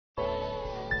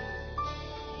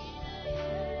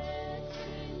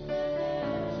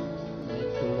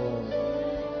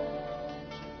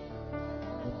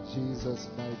Jesus'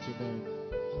 mighty name.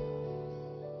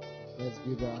 Let's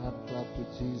give a hand clap to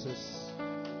Jesus.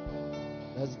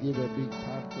 Let's give a big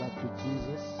hand clap to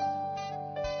Jesus.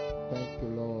 Thank you,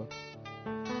 Lord.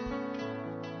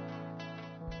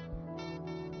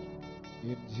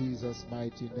 In Jesus'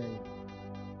 mighty name.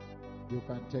 You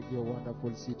can take your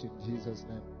wonderful seat in Jesus'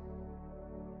 name.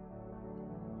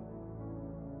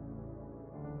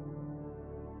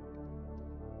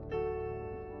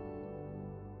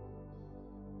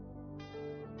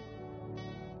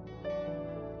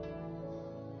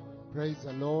 Praise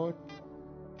the Lord.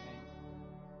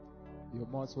 You're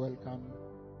most welcome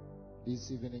this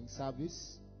evening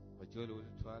service.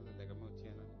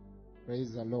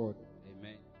 Praise the Lord.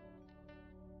 Amen.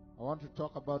 I want to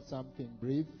talk about something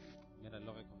brief,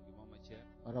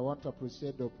 but I want to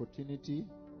appreciate the opportunity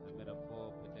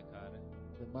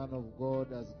the man of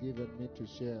God has given me to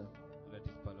share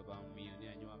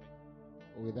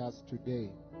with us today.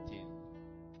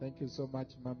 Thank you so much,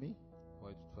 Mommy,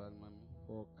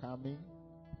 for coming,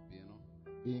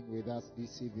 being with us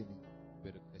this evening.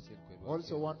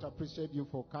 Also want to appreciate you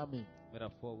for coming.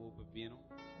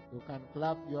 You can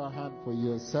clap your hand for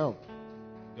yourself.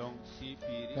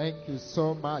 Thank you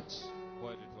so much.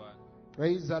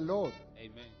 Praise the Lord.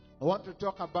 Amen. I want to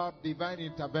talk about divine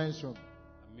intervention.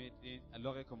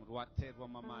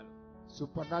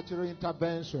 Supernatural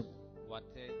intervention.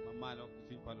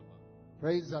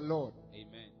 Praise the Lord.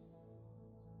 Amen.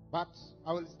 But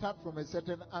I will start from a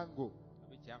certain angle.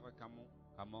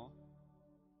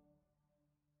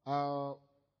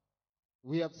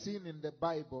 We have seen in the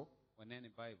Bible,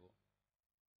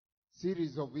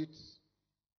 series of it.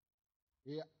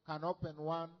 We can open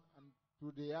one and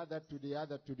to the other, to the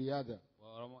other, to the other.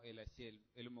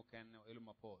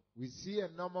 We see a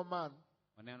normal man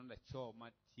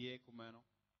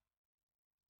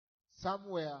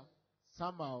somewhere,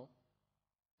 somehow,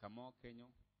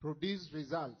 produce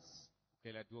results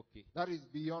that is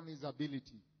beyond his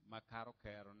ability,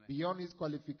 beyond his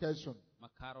qualification,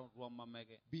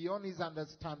 beyond his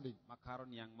understanding.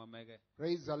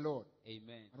 Praise the Lord.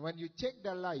 Amen. And when you check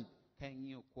their life,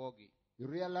 you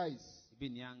realize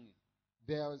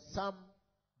there was some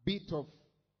bit of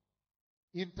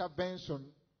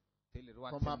intervention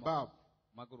from above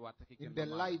in the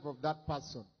life of that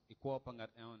person.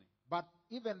 But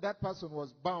even that person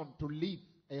was bound to live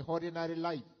a ordinary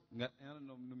life and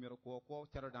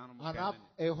have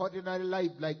a ordinary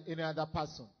life like any other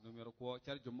person.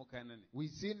 We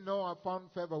see Noah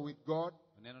found favor with God.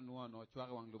 And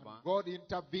God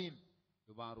intervened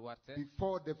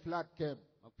before the flood came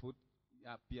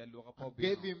and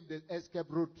gave him the escape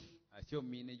route.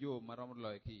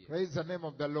 Praise the name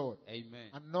of the Lord.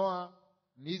 Amen. And Noah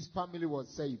and his family was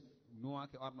saved.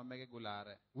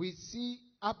 We see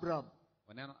Abraham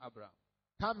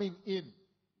coming in.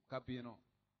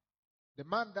 The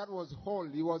man that was whole,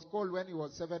 he was called when he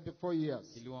was 74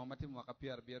 years.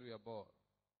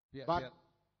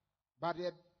 But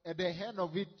at the end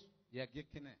of it,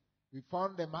 we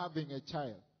found them having a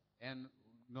child. And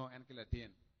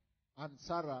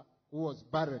Sarah, who was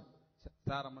barren.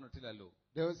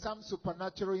 There was some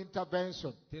supernatural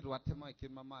intervention.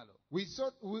 We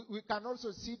can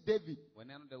also see David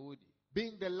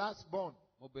being the last born.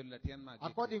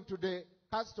 According to the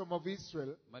custom of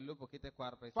Israel,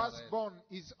 firstborn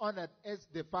is honored as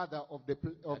the father of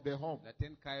the home.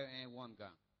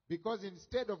 Because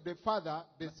instead of the father,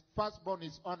 the firstborn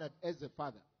is honored as the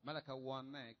father.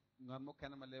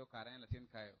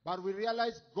 But we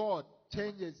realize God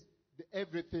changes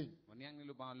everything.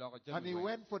 And he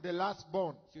went for the last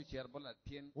born,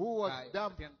 who was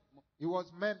dumb. He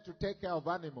was meant to take care of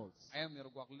animals.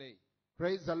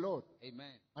 Praise the Lord.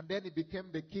 Amen. And then he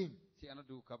became the king.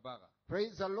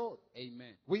 Praise the Lord.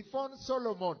 Amen. We found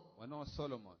Solomon,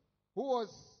 who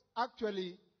was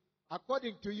actually,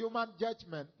 according to human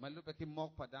judgment,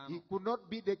 he could not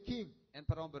be the king,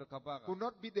 could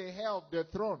not be the heir of the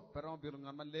throne,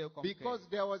 because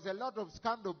there was a lot of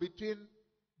scandal between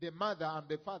the mother and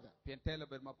the father.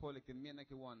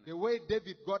 The way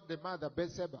David got the mother,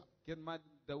 Bathsheba,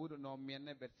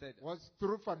 was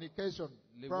through fornication,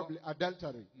 probably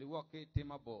adultery.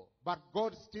 But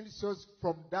God still chose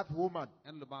from that woman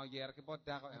and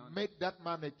made that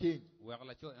man a king.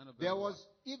 There was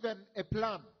even a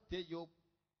plan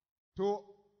to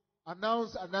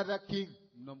announce another king,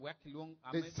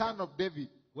 the son of David.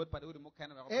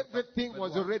 Everything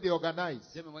was already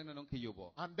organized.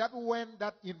 And that when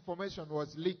that information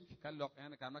was leaked, and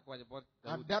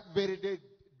that very day,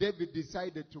 David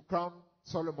decided to crown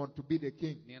Solomon to be the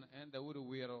king.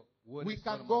 We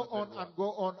can go on and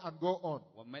go on and go on.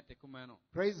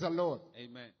 Praise the Lord.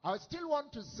 Amen. I still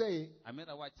want to say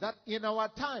that in our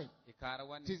time,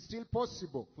 it is still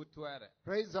possible.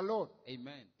 Praise the Lord.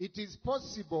 Amen. It is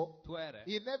possible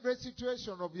in every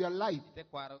situation of your life,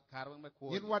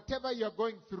 in whatever you're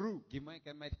going through,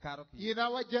 in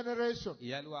our generation,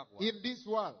 in this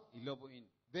world,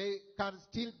 there can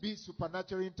still be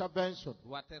supernatural intervention.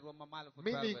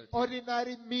 Meaning,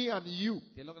 ordinary me and you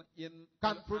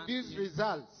can produce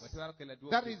results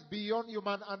that is beyond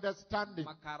human understanding.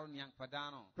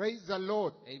 Praise the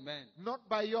Lord. Amen. Not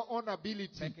by your own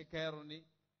ability.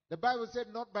 The Bible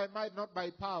said not by might, not by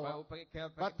power,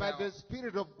 but by the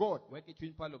Spirit of God.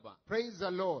 Praise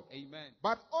the Lord. Amen.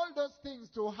 But all those things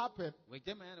to happen,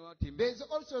 there's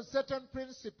also certain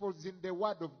principles in the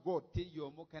Word of God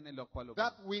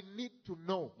that we need to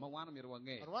know. And one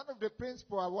of the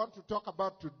principles I want to talk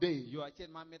about today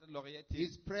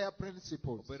is prayer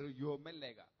principles.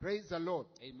 Praise the Lord.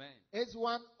 Amen. It's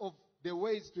one of the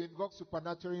ways to invoke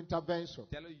supernatural intervention.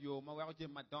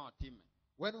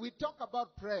 When we talk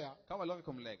about prayer,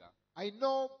 I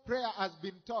know prayer has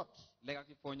been taught.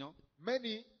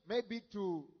 Many, maybe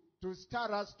to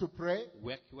start us to pray,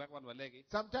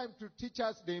 sometimes to teach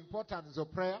us the importance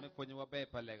of prayer.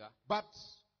 But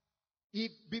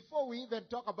before we even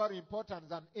talk about importance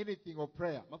and anything of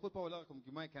prayer,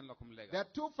 there are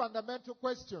two fundamental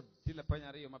questions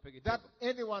that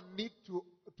anyone needs to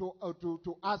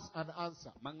ask and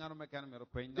answer.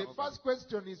 The first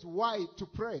question is why to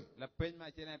pray.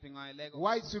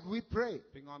 Why should we pray?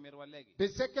 The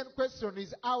second question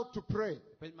is how to pray.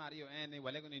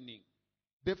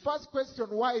 The first question,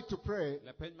 why to pray,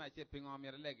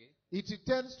 it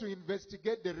tends to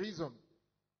investigate the reason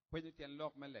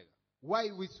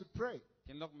why we should pray.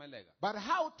 But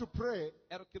how to pray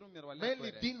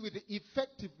mainly deal with the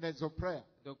effectiveness of prayer.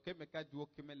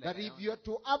 That if you are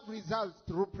to have results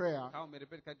through prayer,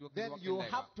 then you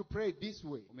have to pray this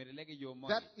way.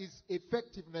 That is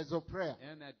effectiveness of prayer.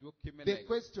 The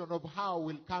question of how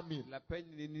will come in.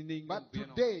 But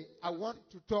today, I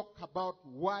want to talk about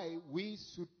why we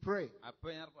should pray.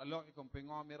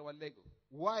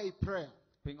 Why prayer?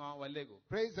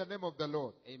 Praise the name of the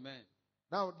Lord. Amen.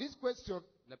 Now, this question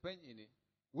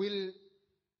will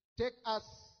take us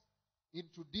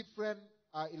into different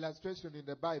illustrations in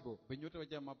the Bible.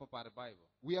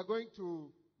 We are going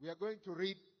to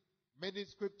read many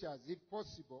scriptures if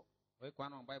possible.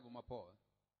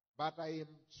 But I am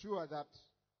sure that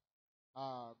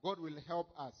God will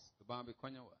help us.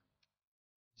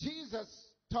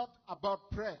 Jesus taught about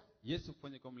prayer.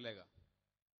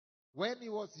 When he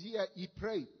was here, he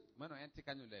prayed.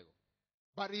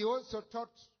 But he also taught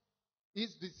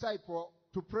his disciples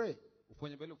to pray.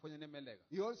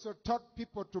 He also taught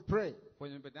people to pray.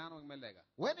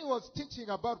 When he was teaching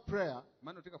about prayer,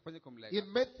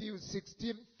 in Matthew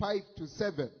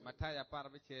 16:5-7,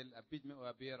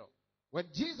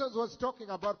 when Jesus was talking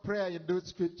about prayer in those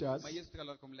scriptures,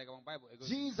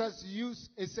 Jesus used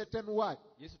a certain word.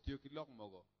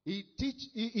 He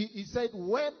said,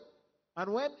 when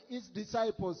his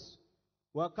disciples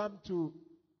were come to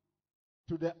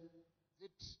the,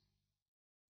 it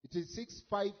is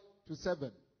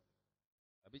 6:5-7.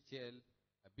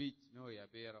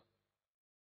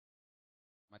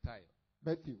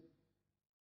 Matthew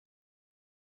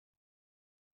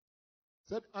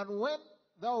said, and when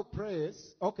thou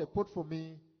prayest, okay, put for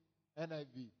me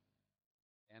NIV.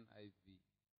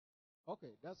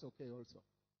 Okay, that's okay also.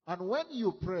 And when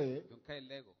you pray,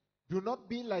 do not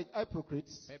be like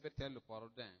hypocrites,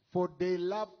 for they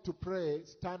love to pray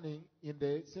standing in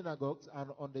the synagogues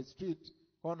and on the street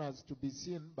corners to be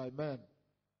seen by men.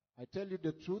 I tell you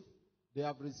the truth, they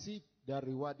have received their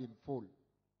reward in full.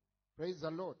 Praise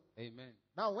the Lord. Amen.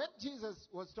 Now, when Jesus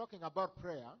was talking about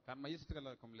prayer,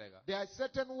 there are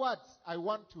certain words I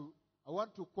want to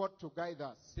quote to guide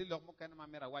us. When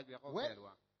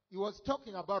he was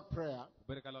talking about prayer,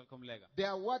 there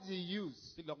are words he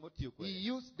used. He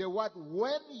used the word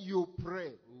when you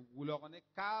pray.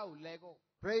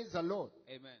 Praise the Lord.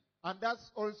 Amen. And that's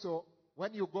also,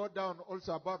 when you go down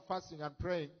also about fasting and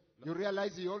praying, you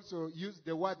realize he also used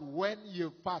the word when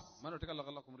you fast.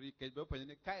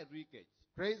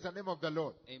 Praise the name of the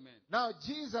Lord. Amen. Now,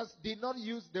 Jesus did not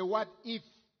use the word if.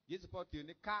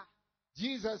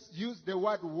 Jesus used the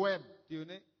word when.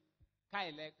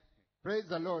 Praise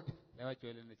the Lord. We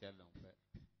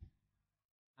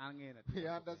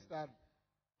understand.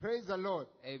 Praise the Lord.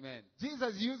 Amen.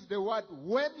 Jesus used the word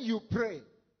when you pray.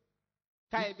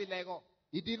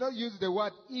 He did not use the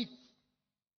word if.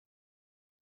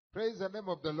 Praise the name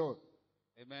of the Lord.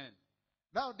 Amen.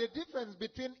 Now, the difference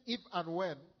between if and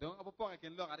when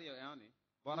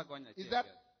is that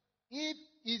if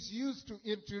is used to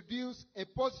introduce a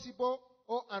possible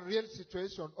or unreal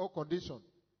situation or condition.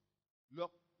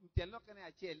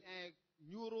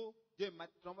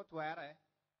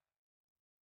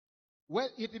 Well,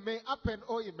 it may happen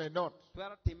or it may not.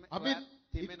 I mean,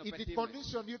 it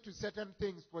conditions you to certain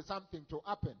things for something to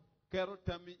happen.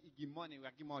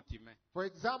 For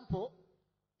example,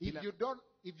 if you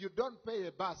don't pay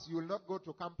a bus, you will not go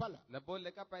to Kampala.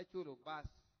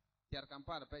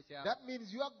 That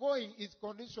means your going is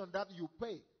conditioned that you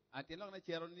pay.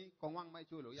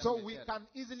 So we can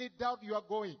easily doubt your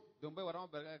going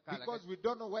because we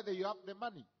don't know whether you have the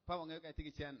money.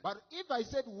 But if I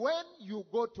said when you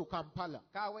go to Kampala,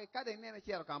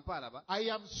 I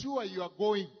am sure you are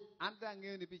going.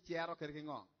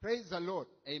 Praise the Lord.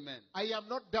 Amen. I am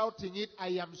not doubting it. I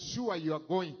am sure you are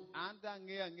going.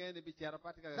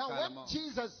 Now, when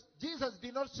Jesus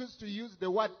did not choose to use the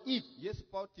word if.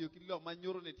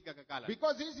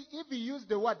 Because if he used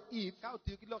the word if,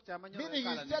 meaning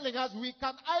he's telling us we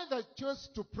can either choose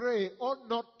to pray or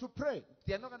not to pray.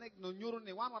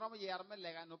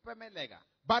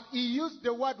 But he used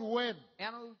the word when,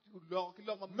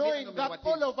 knowing that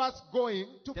all of us going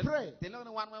to pray.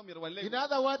 In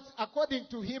other words, according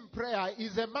to him, prayer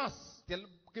is a must. There's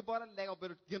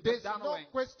no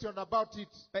question about it.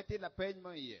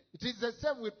 It is the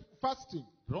same with fasting.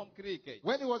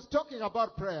 When he was talking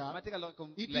about prayer,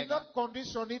 he did not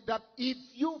condition it that if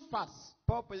you fast.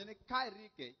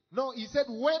 No, he said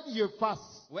when you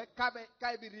fast.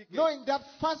 Knowing that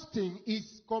fasting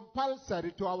is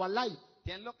compulsory to our life.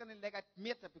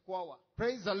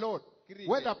 Praise the Lord.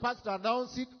 Whether pastor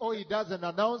announces it or he doesn't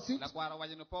announce it,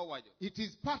 it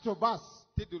is part of us.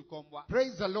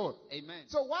 Praise the Lord. Amen.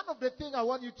 So one of the things I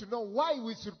want you to know why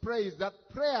we should pray is that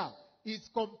prayer is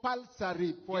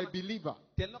compulsory for a believer.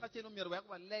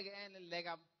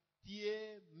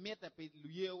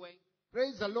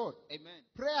 Praise the Lord. Amen.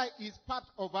 Prayer is part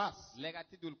of us.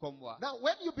 Now,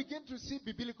 when you begin to see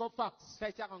biblical facts,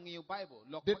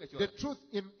 the truth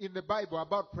in the Bible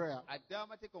about prayer,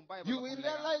 you will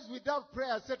realize without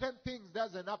prayer, certain things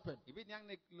doesn't happen.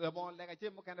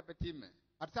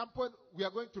 At some point, we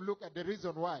are going to look at the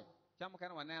reason why.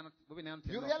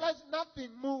 You realize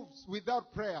nothing moves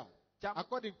without prayer.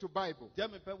 According to Bible. In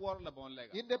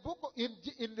the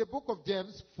book of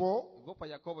James 4,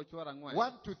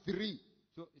 1 to 3.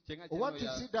 I want to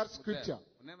see that scripture.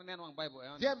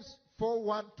 James 4,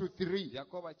 1 to 3.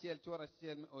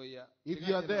 If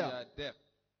you are there.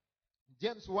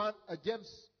 James 4,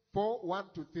 1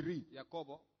 to 3.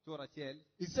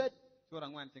 He said,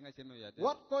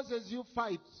 what causes you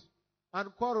fights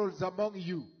and quarrels among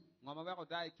you?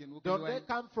 Don't they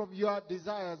come from your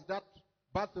desires that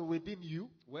battle within you?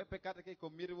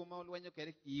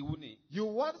 You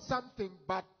want something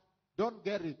but don't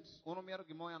get it.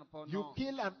 You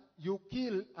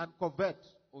kill and covet.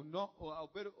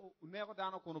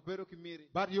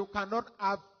 But you cannot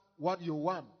have what you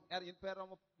want.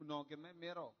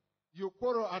 You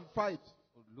quarrel and fight.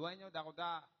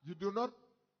 You do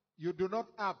not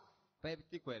have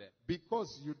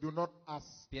because you do not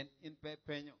ask.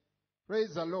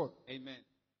 Praise the Lord. Amen.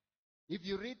 If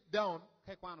you read down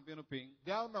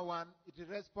one, it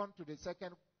responds to the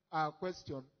second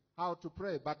question, how to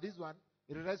pray. But this one,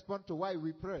 it responds to why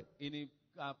we pray. He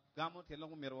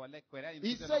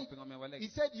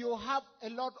said you have a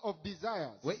lot of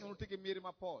desires.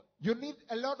 You need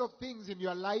a lot of things in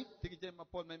your life.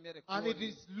 And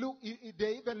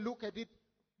they even look at it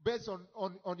based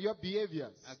on your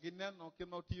behaviors.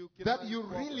 That you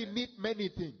really need many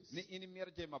things.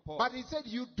 But he said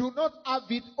you do not have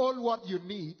it all what you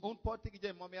need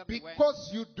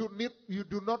because you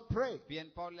do not pray.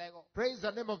 Praise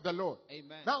the name of the Lord.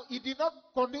 Amen. Now he did not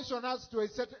condition us to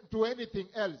anything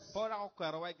else.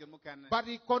 But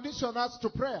he conditioned us to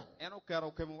prayer.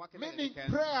 Meaning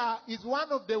prayer is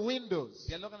one of the windows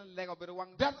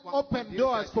that open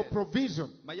doors for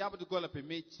provision.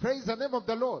 Praise the name of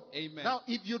the Lord. Amen. Now,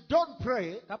 if you don't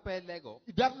pray,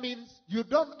 that means you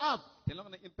don't have.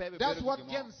 That's what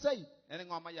James said.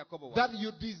 That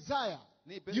you desire.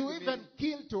 You even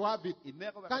kill to have it.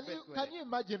 Can you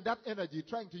imagine that energy,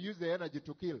 trying to use the energy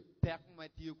to kill?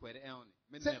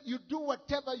 Said you do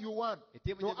whatever you want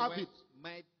to have it.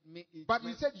 But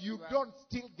he said you don't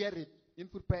still get it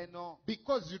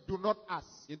because you do not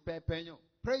ask.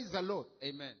 Praise the Lord.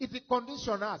 Amen. If he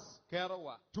condition us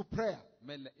to prayer.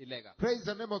 Praise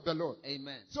the name of the Lord.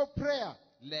 Amen. So prayer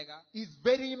is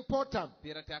very important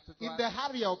in the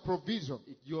area of provision.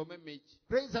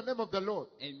 Praise the name of the Lord.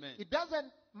 Amen. It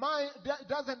doesn't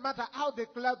matter how the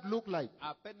cloud look like,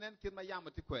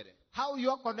 how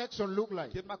your connection look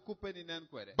like.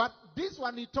 But this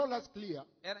one, he told us clear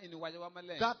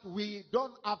that we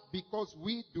don't have because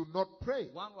we do not pray.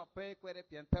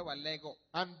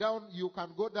 And down, you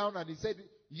can go down and he said,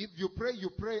 if you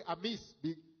pray amiss.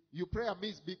 You pray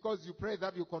amiss because you pray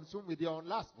that you consume with your own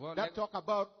lust. That talk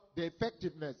about the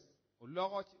effectiveness.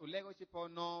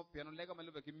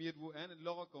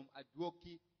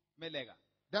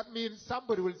 That means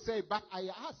somebody will say, but I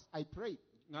asked, I prayed.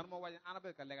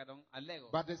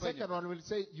 But the second one will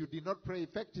say, you did not pray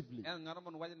effectively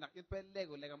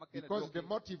because the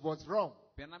motive was wrong.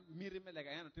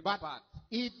 But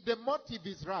if the motive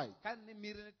is right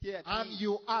and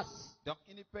you ask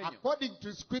according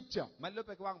to scripture,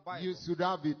 you should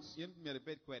have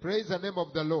it. Praise the name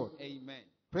of the Lord. Amen.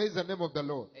 Praise the name of the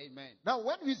Lord. Amen. Now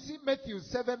when we see Matthew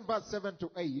 7 verse 7 to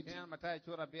 8,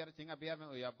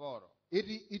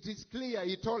 it is clear.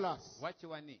 He told us,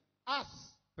 ask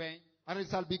and it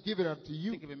shall be given unto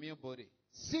you.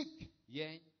 Seek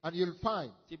and you'll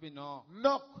find.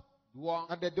 Knock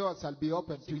and the door shall be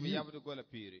opened to you.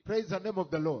 Praise the name of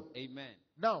the Lord. Amen.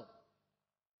 Now,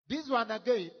 this one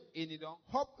again,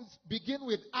 hope begin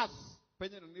with us.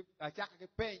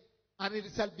 And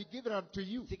it shall be given unto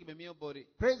you.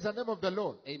 Praise the name of the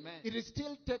Lord. Amen. It is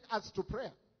still take us to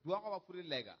prayer.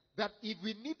 That if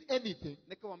we need anything,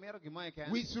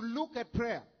 we should look at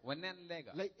prayer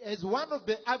like as one of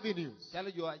the avenues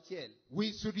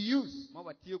we should use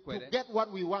to get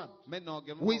what we want.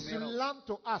 We should learn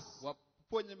to ask.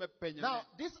 Now,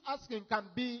 this asking can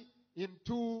be in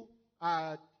two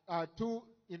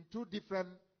different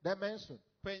dimensions.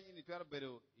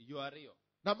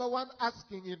 Number one,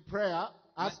 asking in prayer,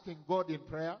 asking God in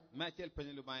prayer.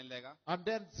 And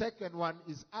then second one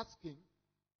is asking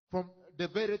from the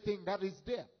very thing that is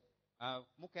there.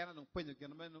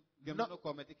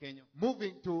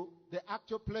 Moving to the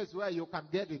actual place where you can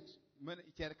get it.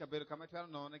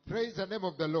 Praise the name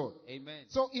of the Lord. Amen.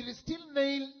 So it is still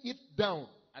nail it down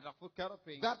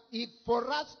that if for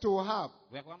us to have,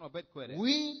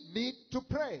 we need to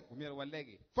pray.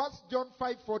 1 John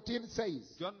 5:14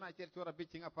 says,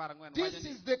 this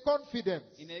is the confidence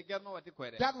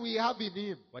that we have in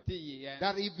Him,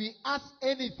 that if we ask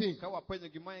anything,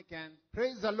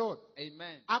 praise the Lord,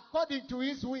 amen, according to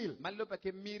His will,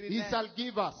 He shall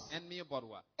give us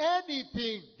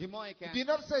anything. He did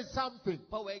not say something,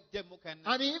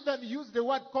 and He even used the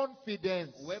word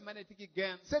confidence.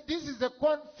 Said this is the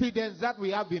confidence that we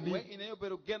have in Him.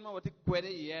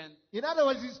 In other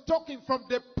words, He's talking from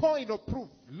the point of proof.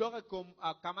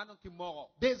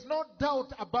 There's no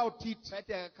doubt about it.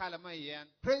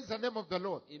 Praise the name of the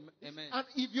Lord. Amen. And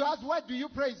if you ask, why do you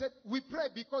pray? He said, we pray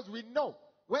because we know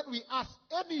when we ask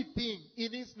anything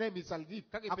in His name, He shall give.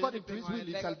 According to His will,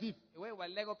 He shall give.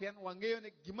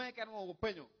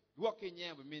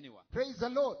 Praise the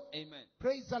Lord. Amen.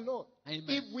 Praise the Lord. Amen.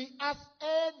 If we ask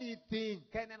anything,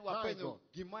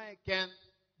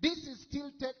 this is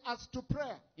still take us to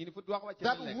prayer.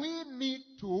 That we need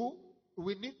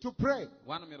to pray.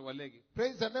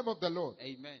 Praise the name of the Lord.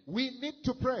 Amen. We need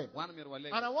to pray.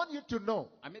 And I want you to know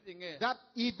that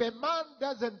if a man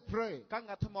doesn't pray,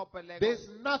 there's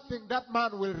nothing that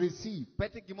man will receive.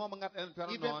 If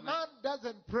a man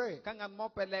doesn't pray,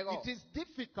 it is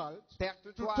difficult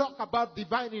to talk about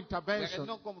divine intervention.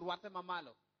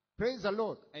 Praise the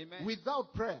Lord. Amen.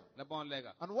 Without prayer.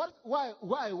 And why?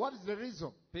 What is the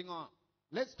reason?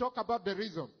 Let's talk about the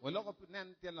reason.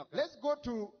 Let's go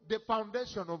to the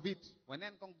foundation of it.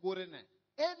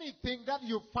 Anything that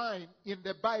you find in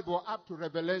the Bible up to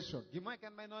Revelation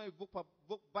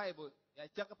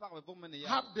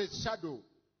have the shadow.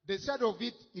 The shadow of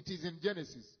it is in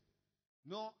Genesis.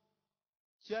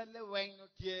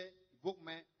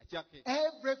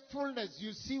 Every fullness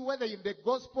you see, whether in the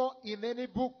gospel, in any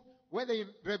book, whether in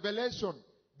Revelation,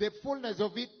 the fullness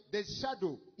of it, the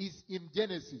shadow is in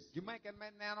Genesis.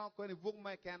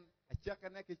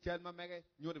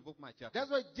 That's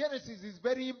why Genesis is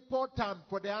very important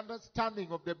for the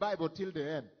understanding of the Bible till the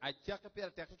end.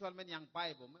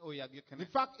 In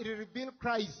fact, it reveals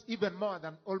Christ even more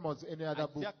than almost any other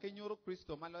book.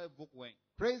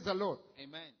 Praise the Lord.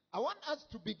 Amen. I want us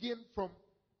to begin from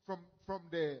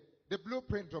the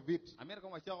blueprint of it.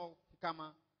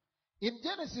 In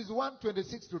Genesis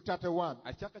 1:26 to 31,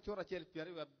 let's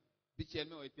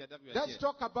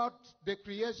talk about the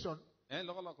creation.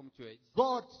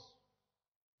 God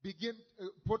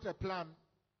put a plan,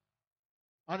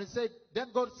 and He said,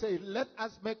 then God said, let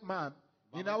us make man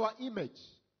in our image,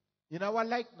 in our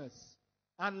likeness,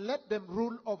 and let them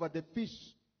rule over the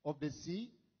fish of the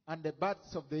sea and the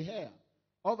birds of the air,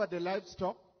 over the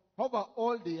livestock, over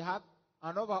all the earth,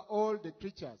 and over all the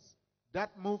creatures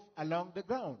that move along the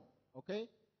ground. Okay?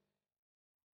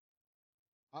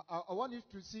 I want you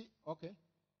to see. Okay.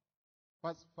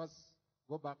 First,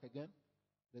 go back again.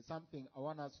 There's something I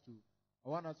want us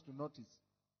to notice.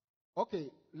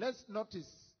 Okay, let's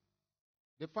notice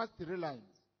the first 3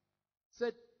 lines.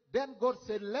 Said, then God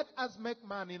said, let us make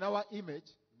man in our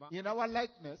image, in our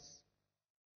likeness,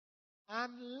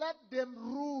 and let them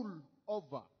rule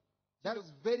over. That is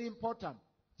very important.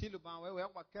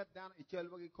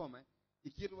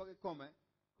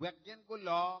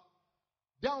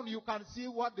 Down you can see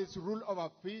what is rule over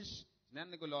fish,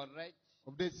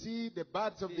 of the sea, the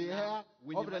birds of the air,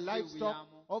 over the livestock,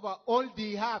 over all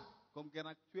the earth,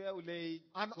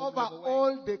 and over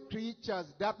all the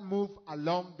creatures that move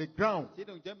along the ground.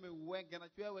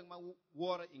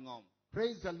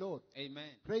 Praise the Lord.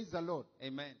 Amen. Praise the Lord.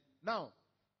 Amen. Now,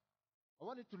 I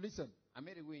want you to listen.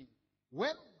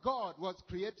 When God was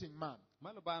creating man,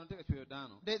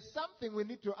 there's something we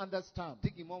need to understand.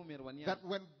 That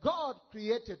when God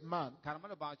created man,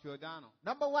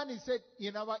 number one, he said,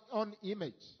 in our own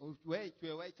image,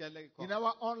 in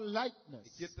our own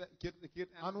likeness.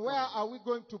 And where are we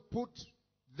going to put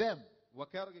them?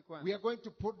 We are going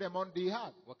to put them on the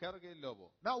earth.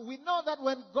 Now we know that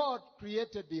when God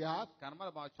created the earth,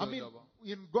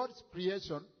 in God's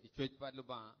creation,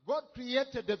 God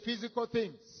created the physical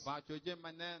things.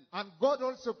 And God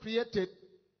also created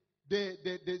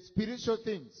the spiritual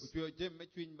things.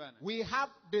 We have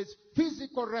this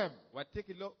physical realm.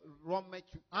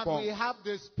 And we have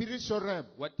the spiritual realm.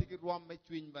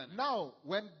 Now,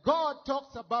 when God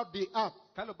talks about the earth,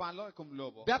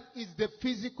 that is the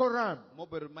physical realm.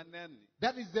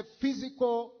 That is the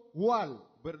physical world.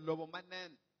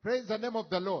 Praise the name of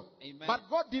the Lord. Amen. But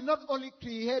God did not only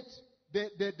create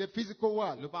the physical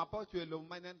world.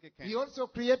 He also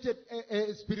created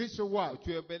a spiritual world.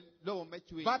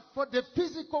 But for the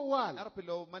physical world,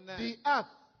 the earth,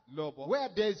 where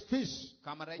there is fish,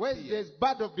 where there is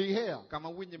bird of the air,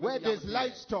 where there is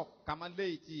livestock,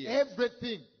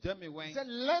 everything. He said,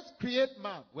 let's create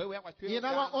man in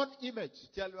our own image,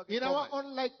 in our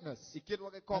own likeness,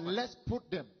 and let's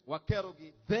put them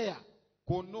there.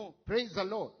 Praise the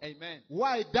Lord. Amen.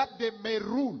 Why? That they may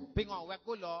rule.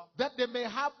 That they may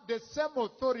have the same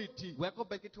authority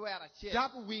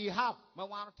that we have.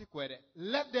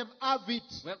 Let them have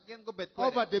it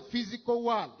over the physical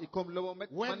world.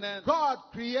 When God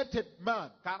created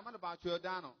man,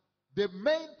 the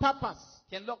main purpose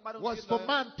was for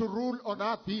man to rule on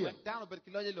earth here.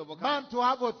 Man to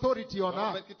have authority on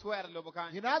earth.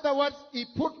 In other words, he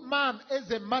put man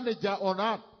as a manager on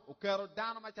earth.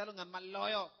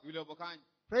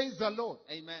 Praise the Lord.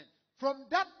 Amen. From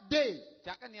that day,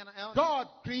 God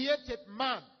created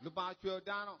man.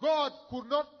 God could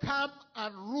not come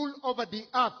and rule over the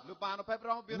earth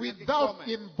without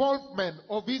involvement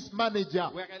of his manager.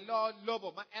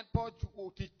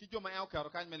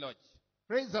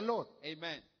 Praise the Lord.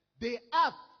 Amen. The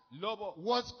earth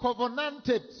was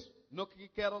covenanted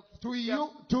to you,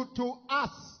 to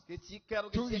us,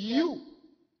 to you.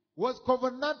 Was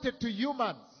covenanted to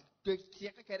humans.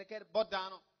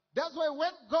 That's why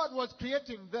when God was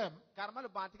creating them,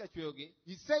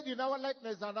 he said in our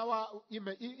likeness and our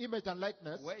image and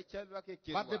likeness,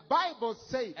 but the Bible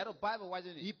said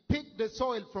he picked the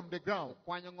soil from the ground.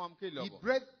 He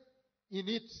breathed in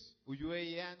it,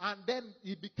 and then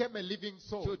he became a living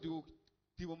soul.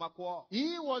 He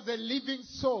was a living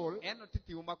soul,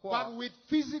 but with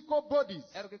physical bodies,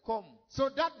 so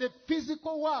that the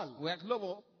physical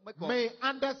world may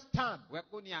understand.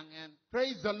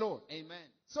 Praise the Lord. Amen.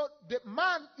 So the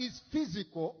man is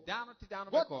physical.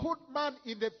 God put man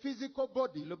in the physical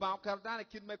body.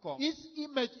 His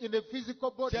image in the physical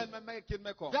body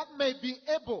that may be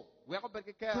able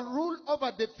to rule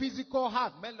over the physical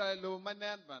heart.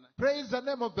 Praise the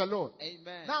name of the Lord.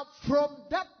 Amen. Now from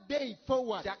that day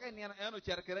forward,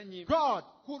 God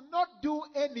could not do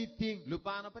anything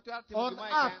on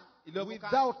earth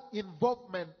without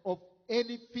involvement of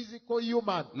any physical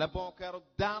human.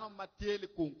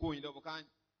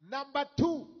 Number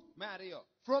two,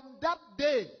 from that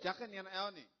day,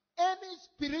 any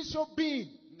spiritual being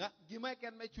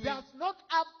does not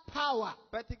have power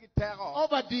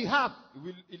over the earth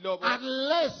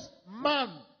unless man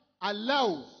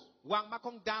allows.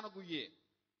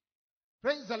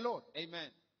 Praise the Lord.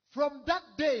 Amen. From that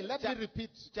day, let me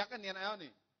repeat,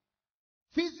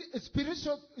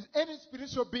 any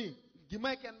spiritual being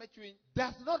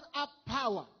does not have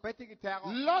power,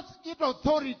 lost its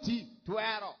authority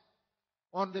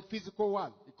on the physical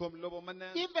world.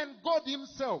 Even God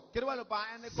himself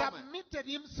submitted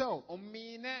himself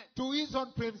to his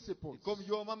own principles.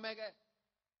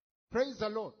 Praise the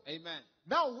Lord. Amen.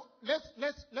 Now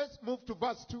let's move to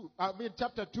verse 2.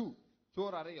 Chapter 2.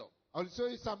 I'll show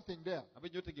you something there.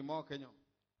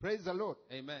 Praise the Lord.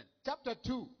 Amen. Chapter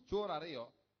 2.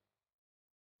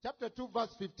 Chapter 2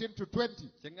 verse 15 to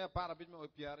 20.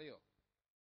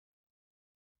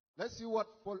 Let's see what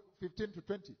 15 to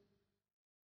 20.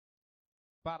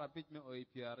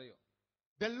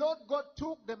 The Lord God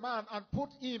took the man and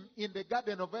put him in the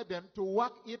Garden of Eden to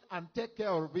work it and take care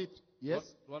of it. Yes?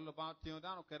 And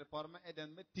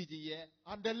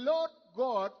the Lord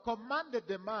God commanded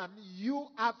the man, you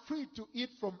are free to eat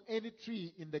from any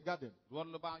tree in the garden. But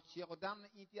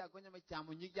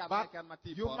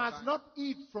you must not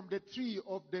eat from the tree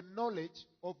of the knowledge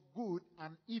of good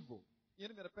and evil.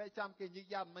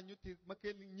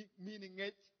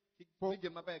 For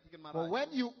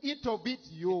when you eat of it,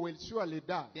 you will surely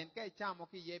die.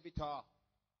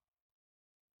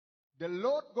 The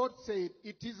Lord God said,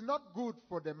 it is not good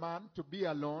for the man to be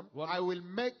alone. I will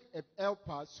make a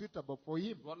helper suitable for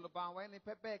him.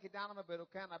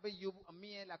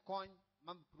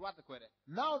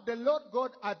 Now the Lord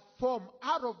God had formed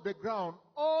out of the ground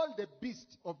all the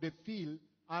beasts of the field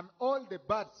and all the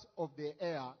birds of the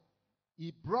air.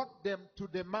 He brought them to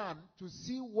the man to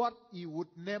see what he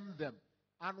would name them.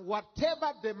 And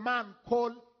whatever the man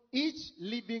called each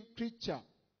living creature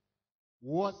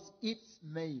was its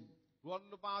name. So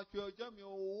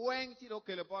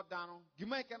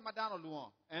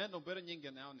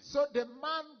the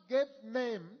man gave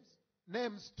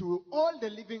names to all the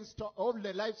living stock, all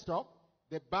the livestock,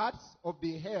 the birds of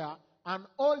the air, and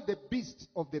all the beasts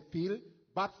of the field.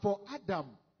 But for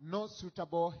Adam, no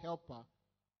suitable helper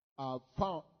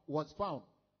was found.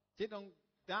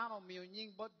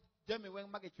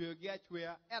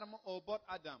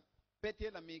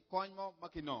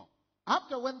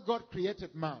 After when God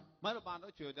created man,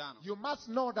 you must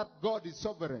know that God is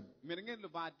sovereign.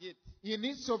 In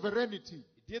his sovereignty,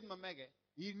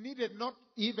 he needed not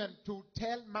even to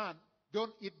tell man,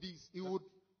 don't eat this. He would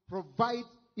provide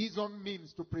his own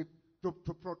means to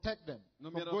protect them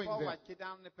from going there.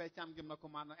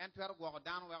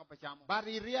 But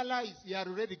he realized he had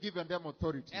already given them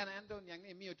authority.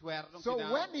 So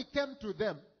when he came to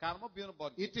them,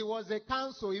 it was a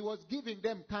counsel. He was giving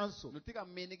them counsel.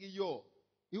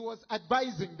 He was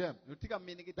advising them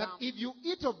that if you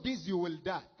eat of this, you will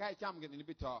die.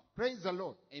 Praise the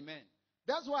Lord. Amen.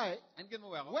 That's why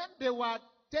when they were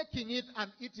taking it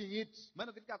and eating it,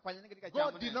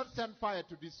 God did not send fire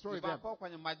to destroy them,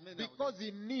 because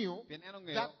he knew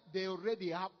that they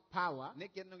already have power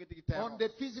on the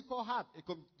physical heart.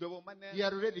 He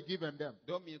had already given them.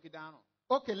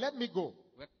 Okay, let me go.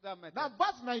 Now,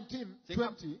 verse 19,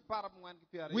 20,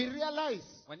 we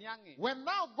realize, when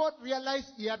now God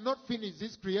realized he had not finished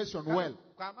his creation well.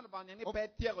 Of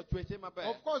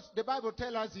course, the Bible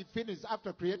tells us he finished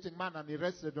after creating man and he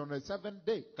rested on the seventh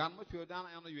day. But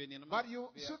you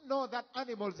should know that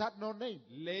animals had no name.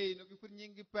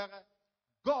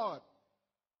 God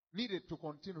needed to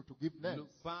continue to give names.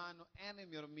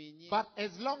 But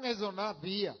as long as on earth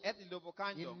here,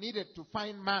 he needed to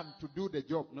find man to do the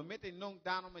job. And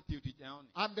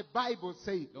the Bible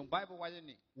says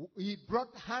he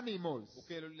brought animals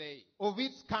of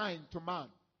its kind to man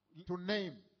to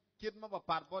name.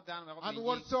 And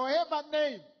whatsoever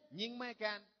name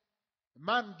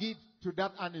man give to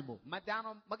that animal,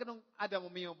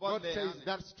 God says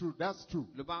that's true. That's true.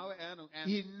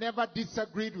 He never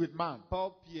disagreed with man.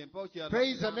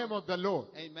 Praise the name of the Lord.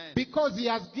 Amen. Because he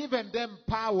has given them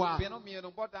power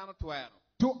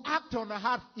to act on the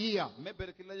heart here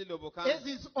as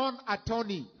his own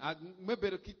attorney,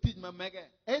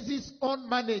 as his own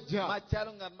manager.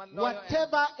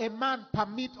 Whatever a man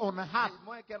permit on the heart,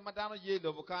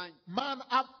 man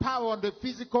have power on the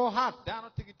physical heart.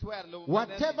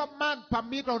 Whatever man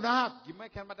permit on the heart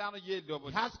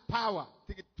has power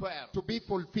to be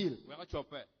fulfilled.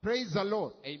 Praise the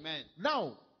Lord. Amen.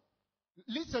 Now,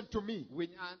 listen to me.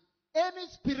 Any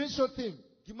spiritual thing,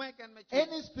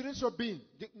 any spiritual being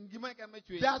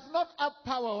does not have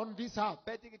power on this earth.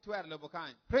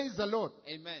 Praise the Lord.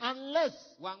 Amen.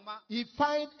 Unless he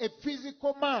find a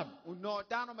physical man.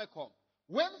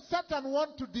 When Satan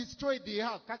want to destroy the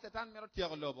earth,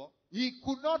 he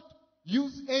could not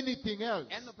use anything else.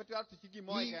 He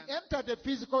entered the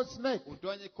physical snake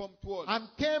and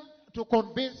came to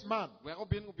convince man.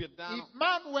 If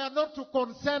man were not to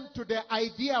consent to the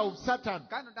idea of Satan,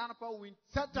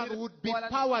 Satan would be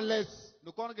powerless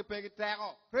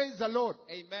Praise the Lord.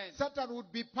 Amen. Satan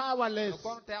would be powerless.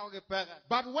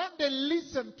 But when they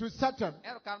listen to Satan,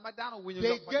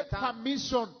 they get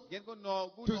permission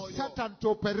to Satan to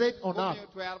operate on earth.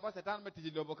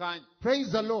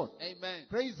 Praise the Lord. Amen.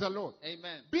 Praise the Lord.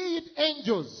 Amen. Be it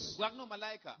angels,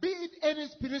 be it any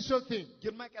spiritual thing,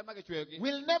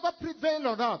 will never prevail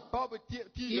on earth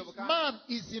if man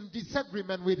is in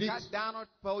disagreement with it.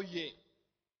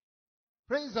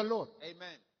 Praise the Lord.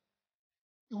 Amen.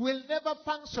 It will never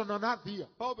function on earth here.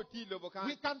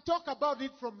 We can talk about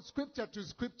it from scripture to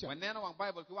scripture.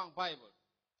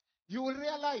 You will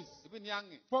realize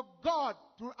for God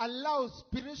to allow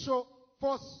spiritual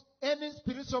force, any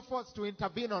spiritual force to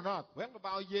intervene on earth,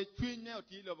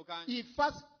 He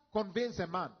first convinces a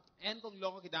man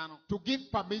to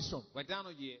give permission.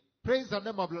 Praise the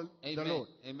name of the Lord.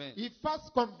 Amen. He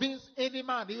first convinces any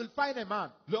man. He will find a man.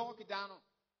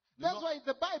 That's why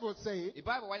the Bible says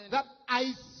that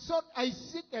I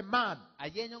seek a man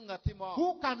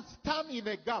who can stand in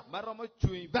a gap.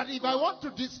 That if I want to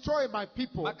destroy my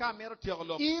people,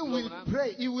 he will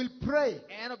pray. He will pray.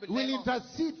 Will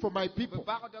intercede for my people.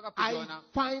 I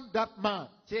find that man.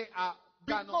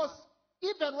 Because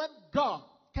even when God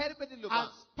has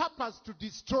purpose to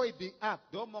destroy the earth,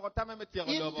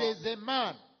 if there's a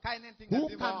man who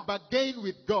can bargain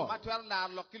with God,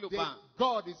 then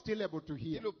God is still able to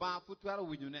hear.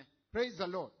 Praise the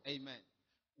Lord. Amen.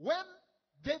 When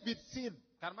David sinned,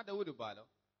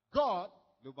 God,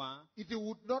 if it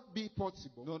would not be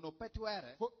possible,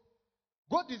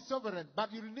 God is sovereign,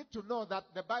 but you need to know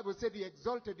that the Bible said He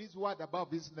exalted His word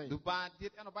above His name. So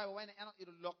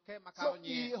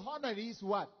He honored His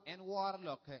word.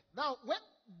 Now, when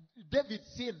David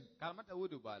sinned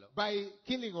by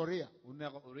killing Uriah,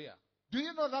 do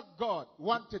you know that God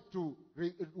wanted to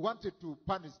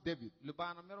punish David?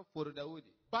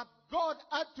 But God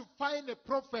had to find a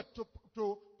prophet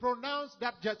to pronounce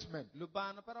that judgment.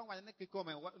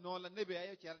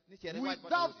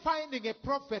 Without finding a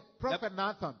prophet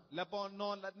Nathan,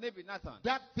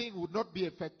 that thing would not be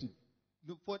effective.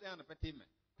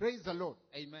 Praise the Lord.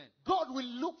 Amen. God will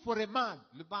look for a man.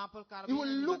 He will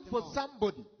look for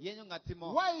somebody.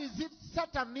 Why is it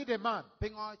Satan need a man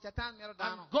and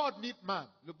God need man?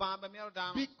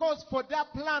 Because for their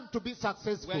plan to be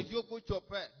successful,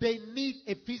 they need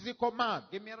a physical man.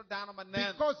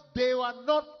 Because they were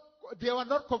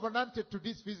not covenanted to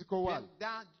this physical world.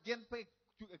 Now,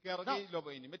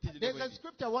 there's a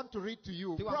scripture I want to read to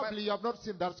you. Probably you have not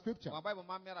seen that scripture.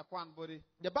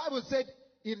 The Bible said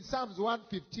in Psalms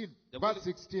 115, verse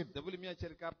 16.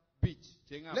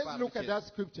 Let's look at that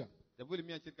scripture.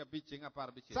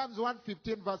 Psalms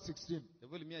 115, verse 16.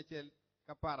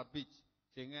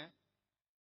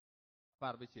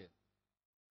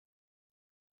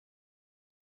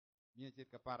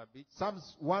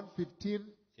 Psalms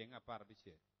 115,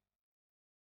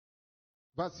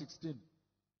 verse 16.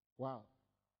 Wow.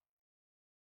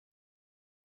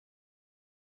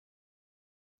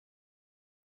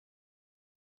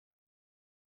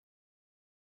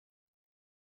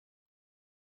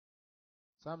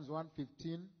 Psalms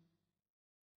 115.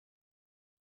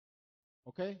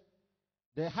 Okay?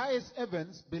 The highest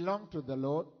heavens belong to the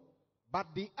Lord,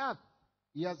 but the earth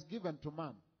He has given to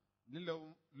man.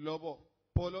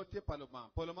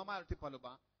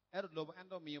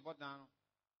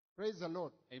 Praise the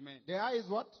Lord. Amen. The high is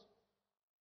what?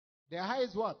 The high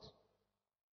is what?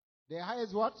 The high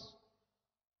is what?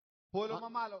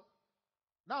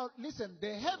 Now listen,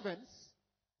 the heavens,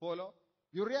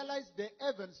 you realize the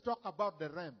heavens talk about the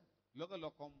realm.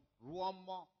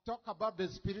 Talk about the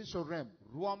spiritual realm.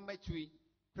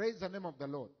 Praise the name of the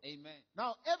Lord. Amen.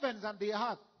 Now heavens and the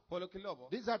earth,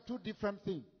 these are two different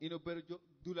things.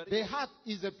 The earth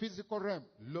is a physical realm,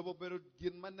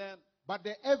 but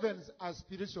the heavens are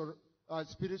spiritual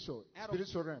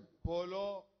realm.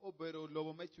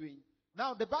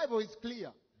 Now the Bible is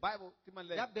clear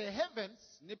that the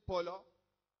heavens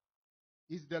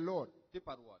is the Lord.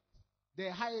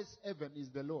 The highest heaven is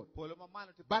the Lord.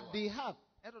 But the earth,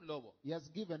 He has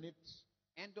given it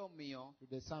to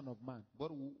the Son of Man.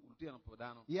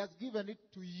 He has given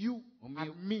it to you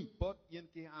and me.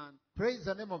 Praise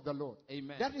the name of the Lord.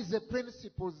 Amen. That is the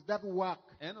principles that work.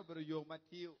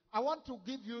 I want to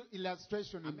give you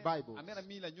illustration in Bible.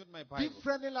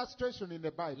 Different illustration in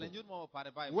the Bible.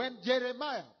 When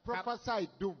Jeremiah prophesied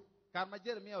doom,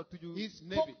 he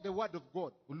spoke the word of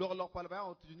God.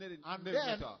 And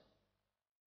then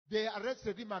they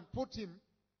arrested him and put him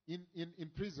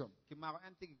in prison.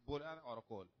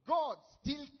 God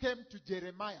still came to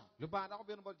Jeremiah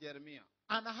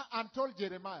and told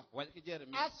Jeremiah,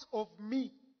 as of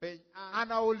me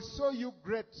and I will show you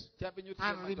great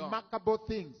and remarkable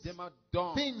things.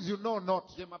 Things you know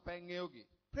not.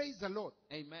 Praise the Lord.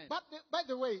 Amen. But by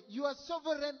the way, you are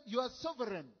sovereign. You are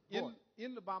sovereign. God.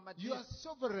 You are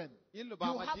sovereign. You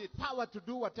have power to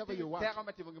do whatever you want.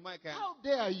 How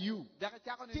dare you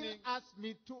still ask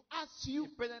me to ask you?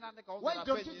 Why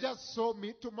don't you just show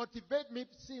me to motivate me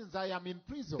since I am in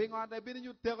prison?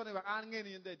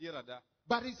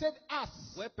 But he said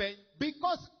ask.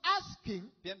 Because asking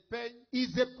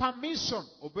is a permission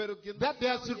that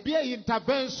there should be an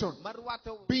intervention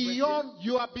beyond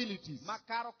your abilities.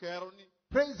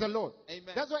 Praise the Lord.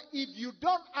 Amen. That's why if you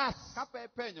don't ask,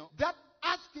 that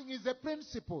asking is a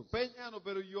principle. Prayer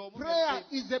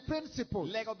is a principle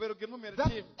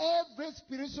that every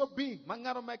spiritual being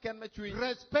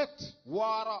respect.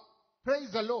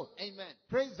 Praise the Lord. Amen.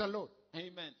 Praise the Lord.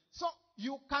 Amen. So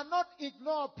you cannot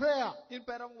ignore prayer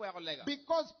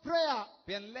because prayer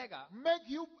make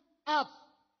you up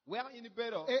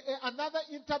another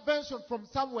intervention from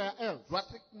somewhere else.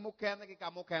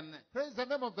 Praise the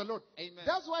name of the Lord. Amen.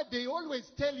 That's why they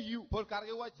always tell you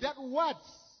that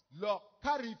words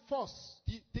carry force.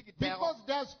 Because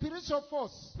there's spiritual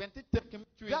force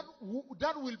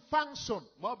that will function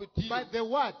by the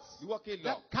words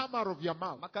that come out of your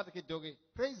mouth.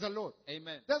 Praise the Lord.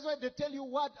 Amen. That's why they tell you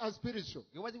words are spiritual.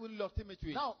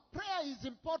 Now, prayer is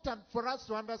important for us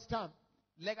to understand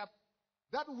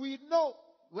that we know.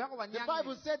 The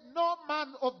Bible said, no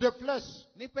man of the flesh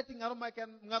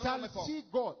shall see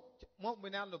God.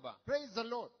 Praise the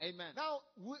Lord. Amen. Now,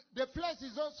 the flesh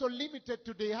is also limited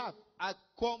to the heart.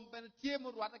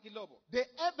 The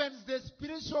heavens, the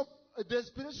spiritual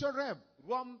realm,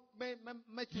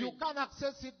 you can't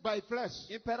access it by flesh.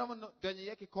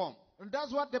 And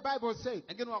that's what the Bible says.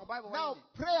 Now,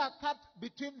 prayer cut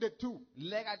between the two.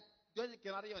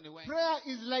 Prayer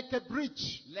is like a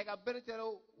bridge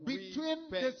between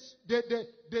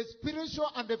the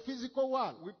spiritual and the physical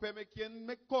world.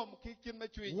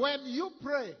 When you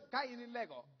pray,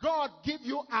 God gives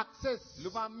you access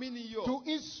to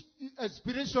his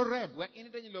spiritual realm.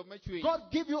 God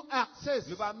gives you access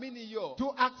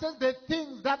to access the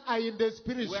things that are in the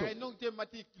spiritual.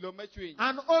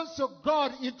 And also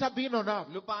God intervenes on earth.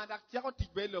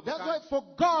 That's why for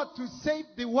God to save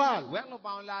the world,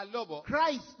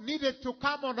 Christ needed to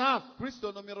come on earth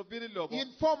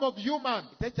in form of human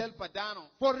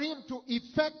for him to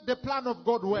effect the plan of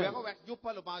God well.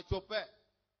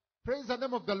 Praise the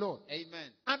name of the Lord.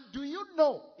 Amen. And do you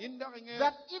know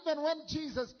that even when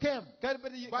Jesus came by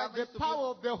the power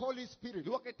of the Holy Spirit,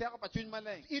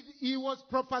 he was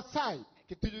prophesied.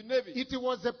 It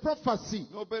was a prophecy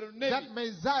that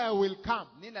Messiah will come.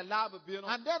 And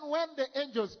then when the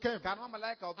angels came,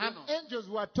 and angels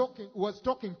was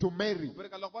talking to Mary.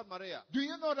 Do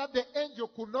you know that the angel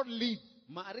could not leave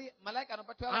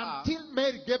until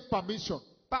Mary gave permission?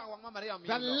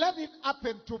 That let it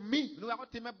happen to me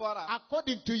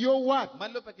according to your word.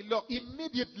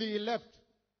 Immediately he left.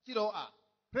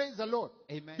 Praise the Lord.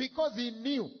 Amen. Because he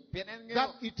knew that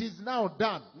it is now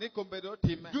done.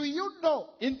 Do you know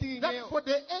that for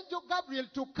the angel Gabriel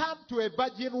to come to a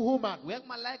virgin woman, there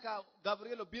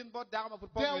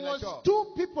was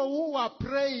two people who were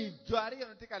praying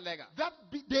that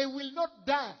they will not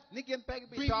die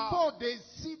before they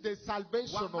see the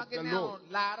salvation of the Lord.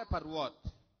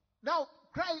 Now,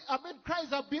 Christ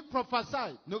have been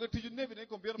prophesied. In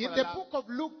the book of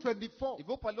Luke 24,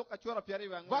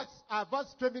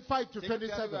 verse 25 to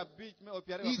 27,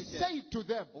 he said to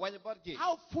them,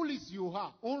 how foolish you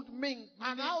are,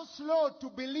 and how slow to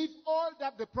believe all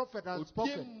that the prophet has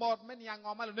spoken.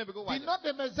 Did not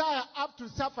the Messiah have to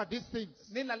suffer these things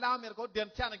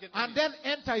and then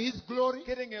enter his glory?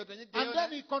 And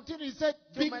then he continued, he said,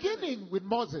 beginning with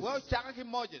Moses,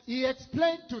 he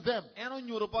explained to them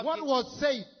what was said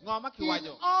in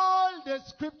all the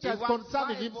scriptures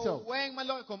concerning himself.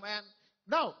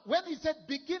 Now, when he said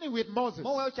beginning with Moses,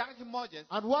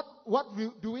 and what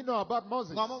do we know about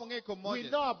Moses? We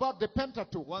know about the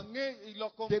Pentateuch.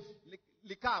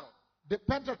 The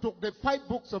Pentateuch, the 5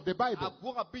 books of the Bible.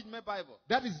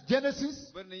 That is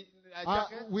Genesis.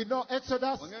 We know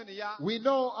Exodus. We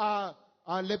know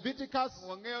Leviticus.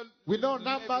 We know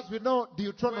Numbers. We know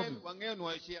Deuteronomy.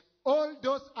 All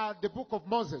those are the book of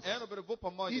Moses.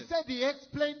 He said he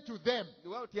explained to them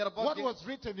what was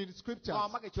written in scriptures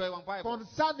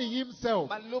concerning himself,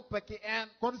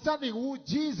 concerning who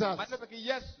Jesus.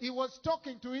 He was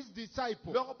talking to his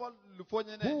disciples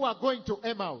who were going to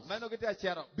Emmaus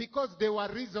because they were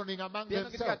reasoning among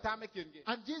themselves.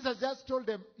 And Jesus just told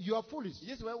them, you are foolish.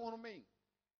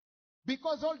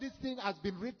 Because all these things has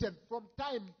been written from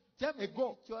time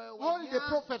ago. All the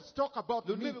prophets talk about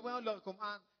me.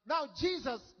 Now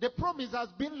Jesus, the promise has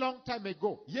been long time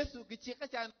ago.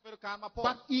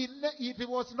 But it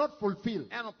was not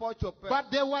fulfilled.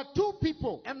 But there were two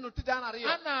people, Anna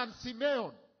and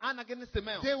Simeon.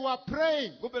 They were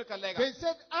praying. They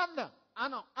said, Anna,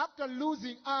 after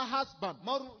losing her husband,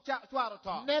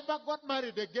 never got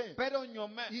married again.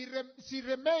 She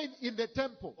remained in the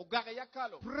temple,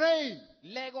 praying.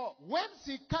 When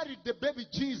she carried the baby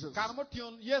Jesus,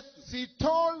 she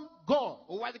told God,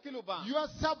 your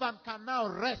servant can now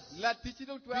rest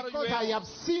because I have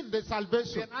seen the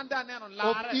salvation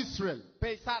of Israel.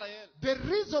 The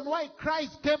reason why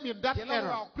Christ came in that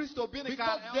era,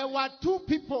 because there were two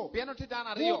people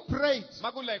who prayed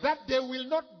that they will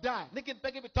not die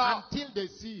until they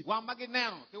see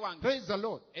it. Praise the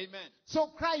Lord. Amen. So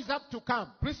Christ had to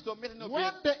come. When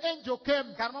the angel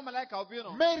came,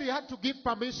 Mary had to give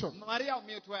permission.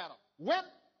 When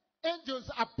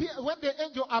the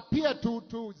angel appeared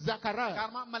to Zachariah,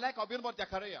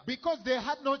 because they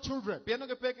had no children,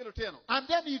 and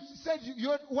then he said,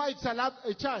 your wife shall have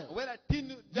a child,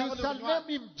 you shall name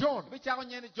him John.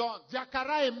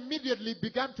 Zachariah immediately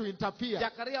began to interfere,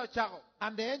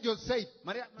 and the angel said,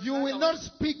 you will not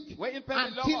speak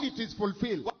until it is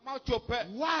fulfilled.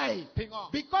 Why?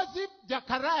 Because if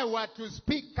Zachariah were to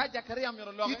speak,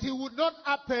 it would not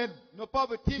happen.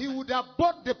 He would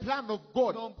abort the plan of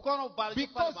God,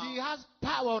 because he has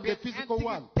power on the physical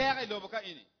world.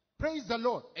 Praise the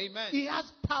Lord. Amen. He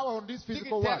has power on this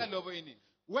physical world.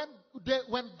 When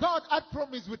God had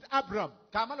promised with Abraham,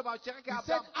 he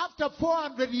said, after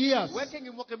 400 years,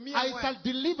 I shall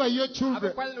deliver your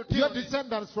children, your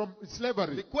descendants from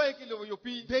slavery.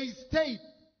 They stayed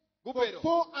for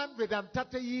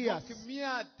 430 years.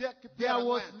 There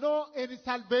was no any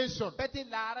salvation.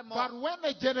 But when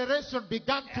a generation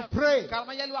began to pray,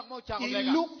 he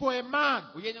looked for a man.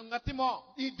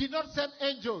 He did not send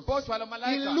angels.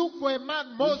 He looked for a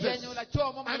man, Moses.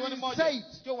 And he said,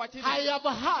 I have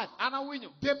heard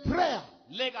the prayer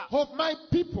of my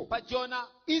people,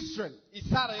 Israel,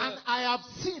 and I have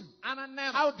seen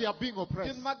how they are being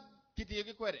oppressed.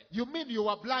 You mean you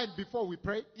were blind before we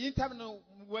prayed?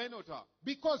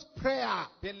 Because prayer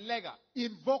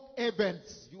invoke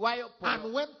events.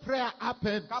 And when prayer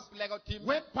happens,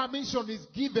 when permission is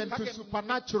given to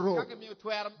supernatural,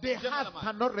 the heart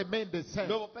cannot remain the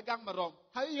same.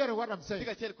 Are you hearing what I'm saying?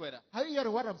 Are you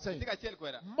hearing what I'm saying?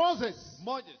 Moses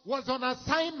was on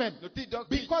assignment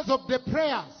because of the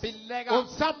prayers of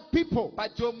some people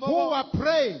who were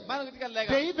praying.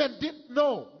 They even didn't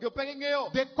know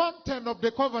the content of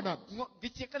the covenant.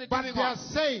 But they are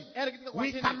saying,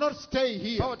 we cannot stay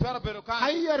here.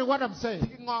 Are you hearing what I'm saying?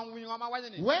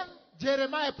 When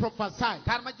Jeremiah prophesied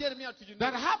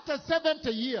that after 70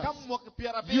 years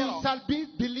you shall be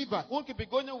delivered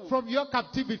from your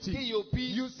captivity,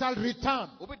 you shall return.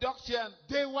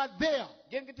 They were there.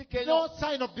 No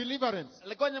sign of deliverance.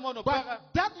 But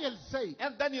Daniel said,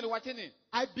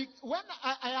 when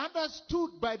I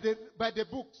understood by the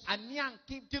books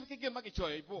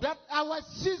that our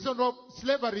season of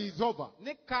slavery is over.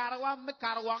 He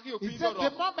said,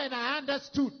 the moment I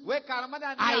understood,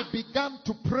 I began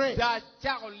to pray.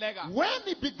 When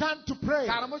he began to pray,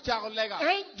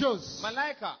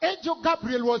 Angel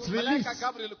Gabriel was released,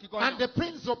 and the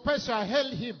prince of Persia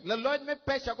held him.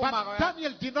 But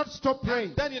Daniel did not stop praying.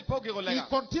 He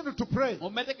continued to pray.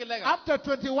 After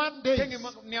 21 days,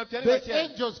 the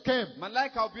angels came.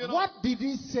 What did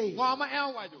he say?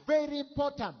 Very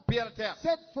important.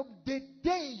 Said, from the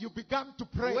day you began to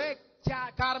pray,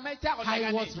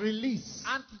 I was released.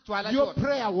 Your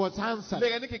prayer was answered.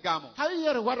 Are you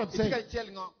hearing what I'm saying?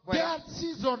 Their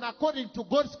season, according to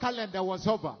God's calendar, was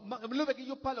over.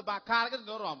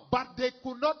 But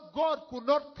God could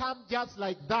not come just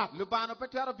like that.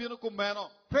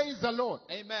 Praise the Lord.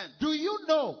 Amen. Do you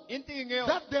know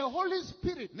that the Holy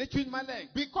Spirit,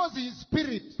 because He is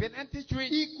Spirit,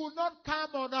 He could not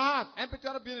come on earth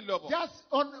just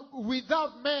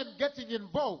without men getting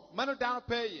involved.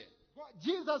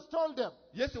 Jesus told them,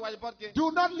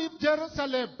 do not leave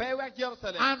Jerusalem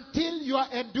until you are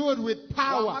endued with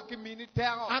power.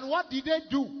 And what did they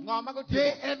do?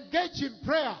 They engaged in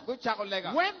prayer.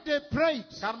 When they prayed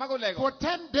for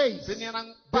 10 days,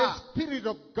 the Spirit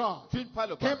of God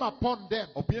came upon them.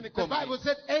 The Bible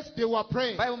said, as they were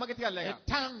praying,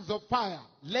 tongues of fire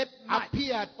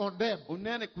appeared on them.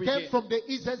 Came from the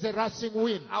east as a rushing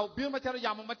wind.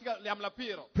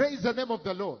 Praise the name of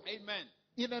the Lord. Amen.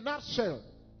 In a nutshell,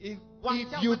 if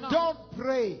you don't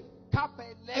pray,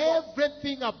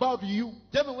 everything about you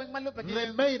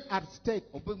remain at stake.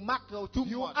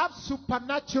 You have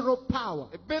supernatural power.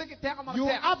 You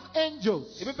have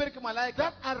angels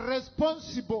that are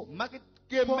responsible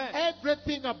for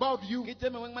everything about you,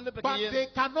 but they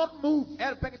cannot move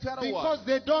because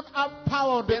they don't have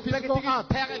power on the physical earth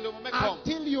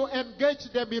until you engage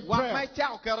them in prayer.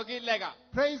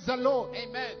 Praise the Lord.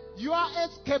 Amen. Your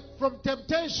escape from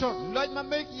temptation,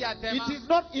 it is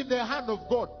not in the hand of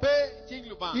God.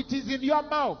 It is in your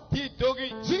mouth.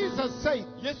 Jesus said,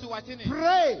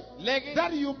 pray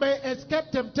that you may escape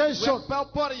temptation.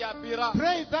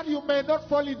 Pray that you may not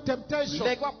fall in temptation.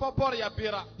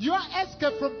 Your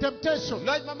escape from temptation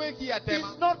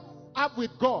is not up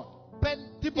with God.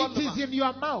 It is in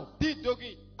your mouth.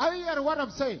 Are you hearing what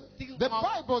I'm saying? The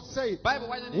Bible says,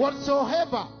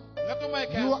 whatsoever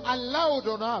you allowed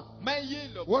on earth,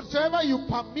 whatsoever you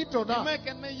permit on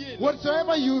earth,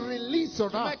 whatsoever you release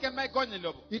on earth,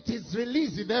 it is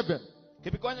released in heaven.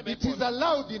 It is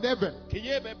allowed in heaven.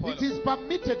 It is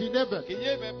permitted in heaven.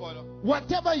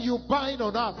 Whatever you bind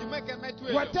on earth,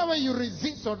 whatever you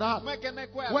resist on earth,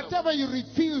 whatever you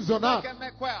refuse on earth,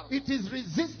 it is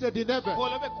resisted in heaven.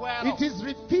 It is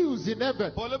refused in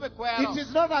heaven. It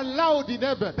is not allowed in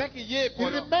heaven. It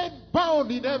remains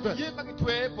bound in heaven.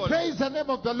 Praise the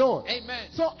name of the Lord. Amen.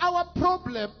 So our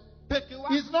problem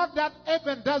is not that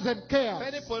heaven doesn't care.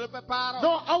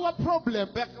 No, our problem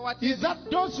is that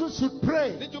those who should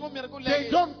pray, they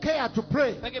don't care to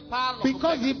pray.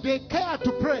 Because if they care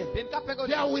to pray,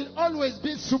 there will always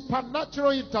be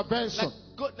supernatural intervention.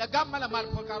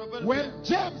 When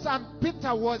James and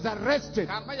Peter was arrested,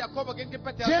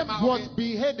 James was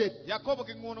beheaded,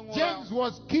 James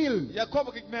was killed,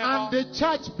 and the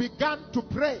church began to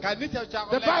pray.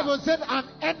 The Bible said an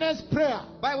earnest prayer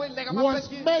was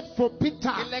made for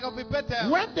Peter.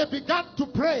 When they began to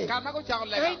pray,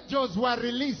 angels were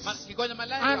released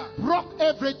and broke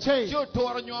every chain,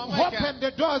 opened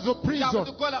the doors of prison,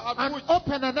 and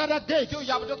opened another gate,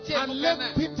 and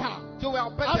led Peter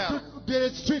out to the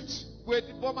street.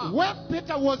 When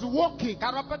Peter was walking,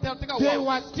 they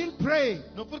were still praying.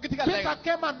 Peter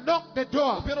came and knocked the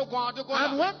door.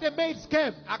 And when the maids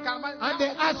came and they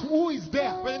asked, who is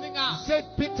there? Said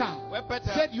Peter.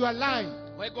 Said, you are lying.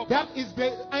 That is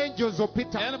the angels of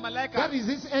Peter. That is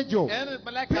his angel.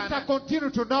 Peter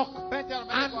continued to knock,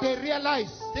 and they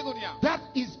realized that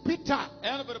is Peter.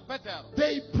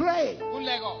 They pray,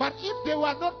 but if they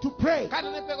were not to pray,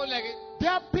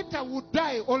 their Peter would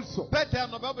die also.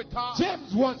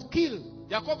 James was killed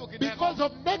because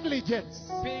of negligence.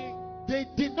 They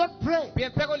did not pray.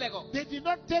 They did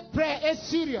not take prayer as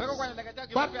serious.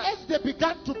 But as they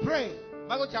began to pray,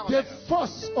 the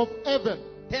force of heaven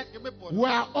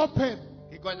were open.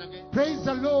 Praise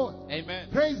the Lord. Amen.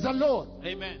 Praise the Lord.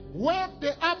 Amen. When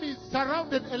the army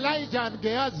surrounded Elijah and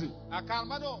Gehazi,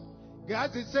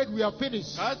 Gehazi said, we are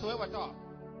finished.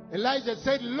 Elijah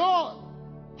said, Lord,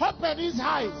 open his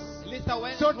eyes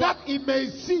so that he may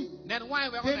see. The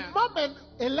moment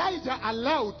Elijah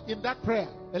allowed in that prayer,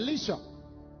 Elisha,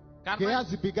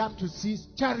 Gehazi began to see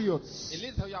chariots.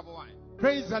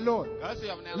 Praise the Lord.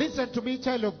 Listen to me,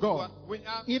 child of God.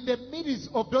 In the midst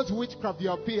of those witchcraft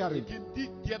you are fearing,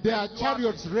 there are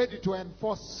chariots ready to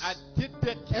enforce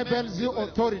heaven's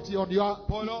authority on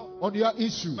your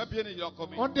issue.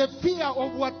 On the fear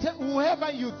of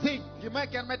whoever you think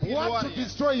want to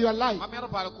destroy your life,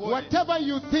 whatever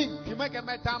you think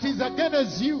it is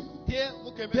against you,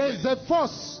 there is a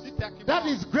force that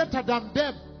is greater than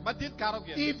them.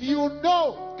 If you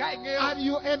know and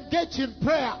you engage in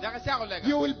prayer,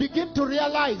 you will begin to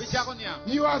realize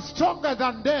you are stronger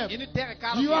than them.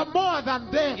 You are more than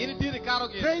them.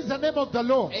 Praise the name of the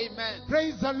Lord. Amen.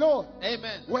 Praise the Lord.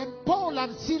 Amen. When Paul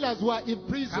and Silas were in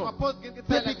prison,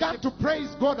 they began to praise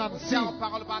God and sing,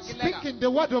 speaking the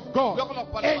word of God.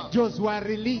 Angels were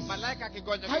released.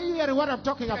 Are you hearing what I'm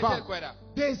talking about?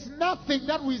 There is nothing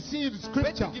that we see in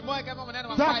Scripture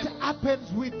that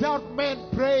happens without men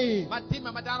praying.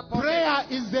 Prayer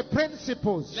is the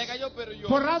principles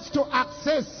for us to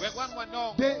access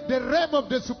the realm of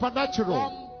the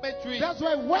supernatural. That's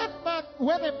why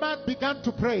when a man began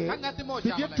to pray,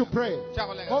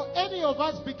 or any of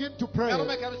us begin to pray,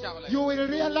 you will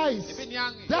realize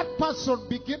that person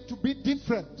begin to be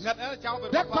different.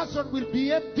 That person will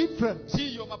behave different.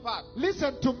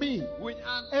 Listen to me.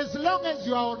 As long as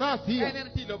you are on earth here,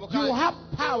 you have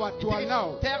power to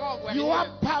allow. You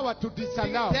have power to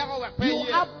disallow. You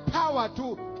have power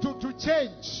to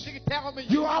change.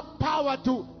 You have power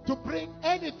to bring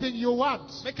anything you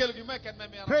want.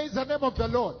 Praise the name of the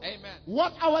Lord. Amen.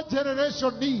 What our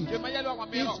generation needs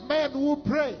is men who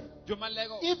pray.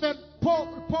 Even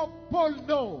Paul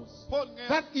knows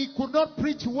that he could not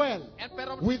preach well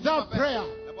without prayer.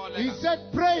 He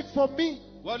said, pray for me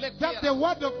that the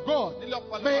word of God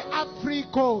may have free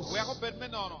course.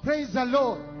 Praise the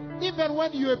Lord. Even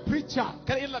when you're a preacher,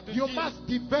 you must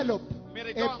develop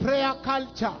a prayer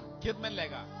culture.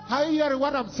 Are you hearing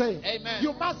what I'm saying? Amen.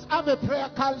 You must have a prayer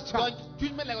culture.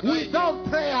 Without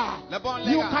prayer,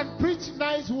 you can preach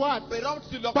nice words,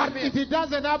 but if it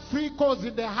doesn't have free course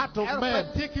in the heart of man,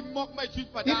 if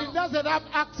it doesn't have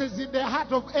access in the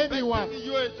heart of anyone,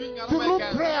 through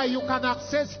prayer you can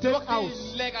access State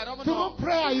House. Through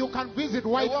prayer you can visit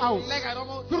White House.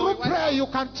 Through prayer you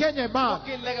can change a man.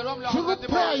 Through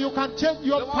prayer you can change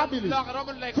your family.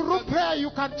 Through prayer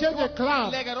you can change a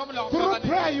clan. Through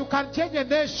prayer you can change a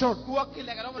nation.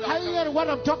 I hear what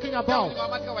I'm talking about.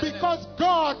 Because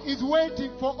God is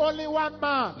waiting for only one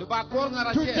man to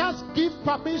just give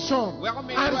permission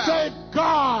and say,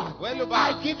 God,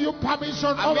 I give you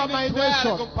permission over my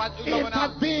nation.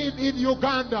 Intervene in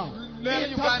Uganda.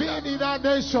 Intervene in our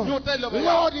nation.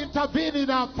 Lord, intervene in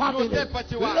our family.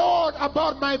 Lord,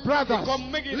 about my brothers.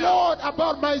 Lord,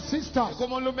 about my sisters.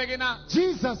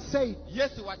 Jesus said,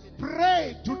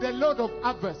 pray to the Lord of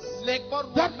harvest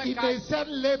that he may send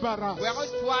laborers.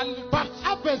 But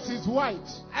harvest is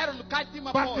white,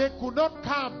 but they could not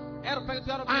come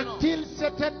until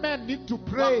certain men need to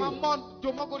pray.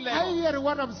 Are you hearing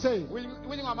what I'm saying?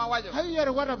 Are you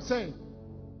hearing what I'm saying?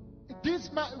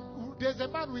 This man, there's a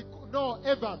man we know,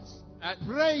 Evans,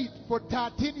 prayed for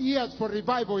 13 years for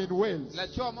revival in Wales.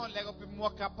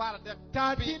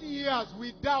 13 years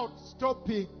without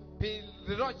stopping.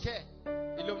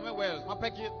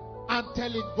 I'm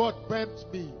telling God, bend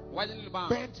me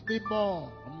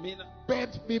more,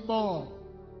 bend me more,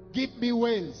 give me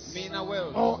Wales,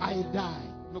 or I die.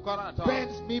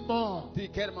 Bend me more,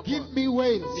 give me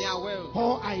Wales,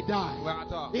 or I die.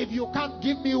 If you can't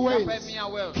give me Wales,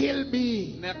 kill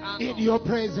me in your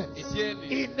presence.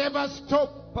 He never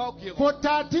stopped for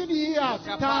 13 years.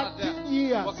 13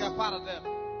 years.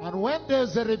 And when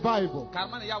there's a revival,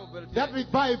 that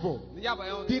revival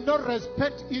did not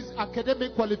respect his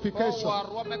academic qualification.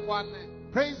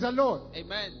 Praise the Lord.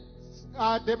 Amen.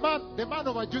 The man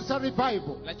of Ajusa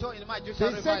revival,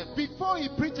 they said before he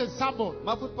preached a sermon,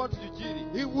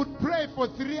 he would pray for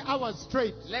 3 hours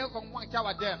straight,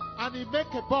 and he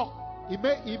make a box. He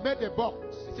made a box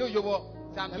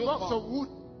of wood,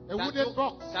 a wooden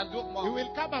box. He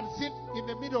will come and sit in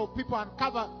the middle of people and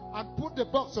cover and put the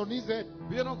box on his head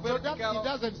so that he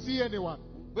doesn't see anyone.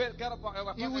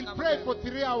 He will pray for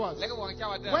 3 hours.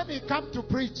 When he comes to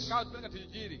preach,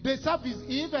 the service,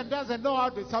 he even doesn't know how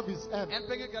the service ends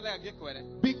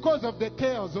because of the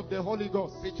chaos of the Holy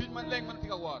Ghost.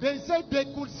 They said they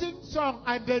could sing song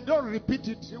and they don't repeat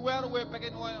it.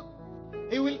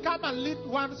 He will come and lead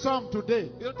one song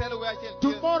today.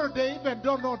 Tomorrow they even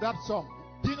don't know that song.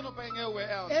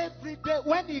 Every day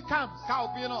when he comes,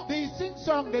 they sing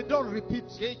song they don't repeat.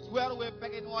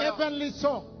 Heavenly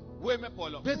song.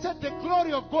 They said the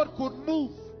glory of God could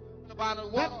move,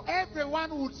 that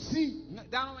everyone would see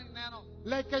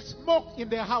like a smoke in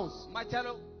their house.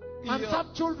 And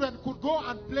some children could go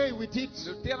and play with it.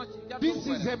 This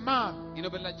is a man,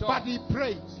 but he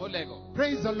prays.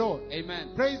 Praise the Lord.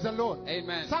 Amen. Praise the Lord.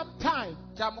 Amen. Sometimes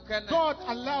God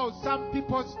allows some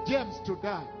people's gems to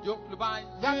die,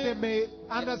 that they may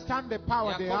understand the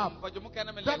power they have,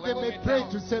 that they may pray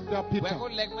to save their people.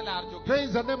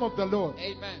 Praise the name of the Lord.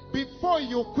 Amen. Before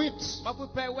you quit,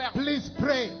 please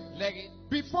pray.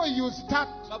 Before you start,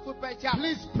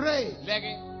 please pray.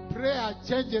 Prayer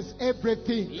changes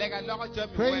everything.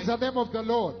 Praise the name of the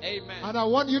Lord. Amen. And I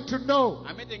want you to know,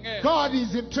 God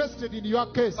is interested in your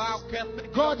case.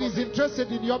 God is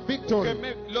interested in your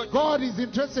victory. God is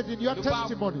interested in your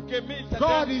testimony.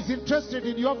 God is interested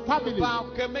in your family.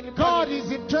 God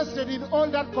is interested in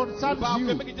all that concerns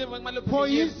you for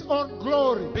his own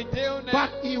glory.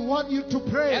 But he wants you to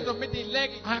pray.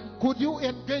 And could you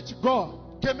engage God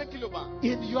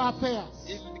in your affairs?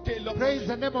 Praise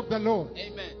the name of the Lord.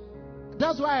 Amen.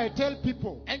 That's why I tell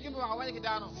people,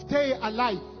 stay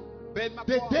alive.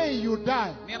 The day you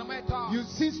die, you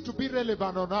cease to be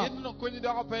relevant on earth.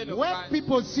 When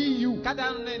people see you,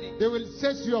 they will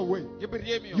chase you away.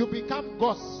 You become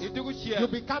ghosts. You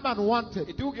become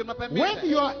unwanted. When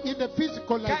you are in the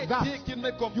physical like that,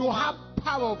 you have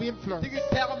power of influence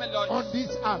on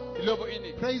this earth.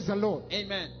 Praise the Lord.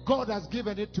 Amen. God has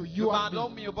given it to you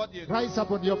and me. Rise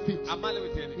up on your feet.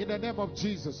 In the name of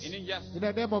Jesus. In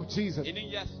the name of Jesus.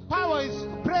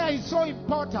 Prayer is so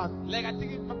important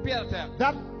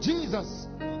that Jesus,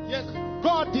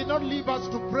 God did not leave us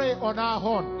to pray on our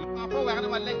own.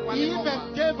 He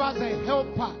even gave us a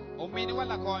helper.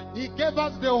 He gave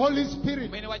us the Holy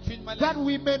Spirit that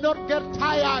we may not get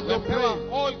tired of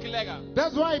praying.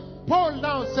 That's why Paul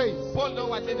now says,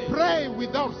 pray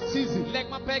without ceasing.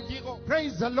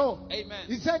 Praise the Lord. Amen.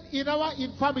 He said, in our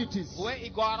infirmities,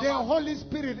 the Holy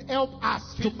Spirit helped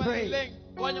us to pray.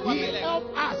 He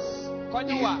helped us.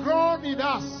 He groaned in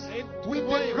us with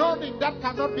the groaning that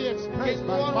cannot be expressed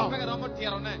by mouth.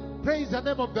 Praise the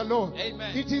name of the Lord.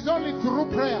 Amen. It is only through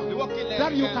prayer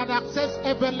that you can access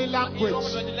heavenly language.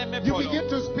 You begin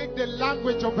to speak the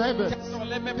language of heaven,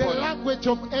 the language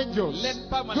of angels.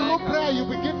 Through prayer, you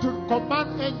begin to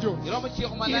command angels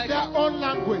in their own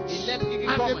language,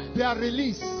 and they are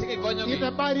released. In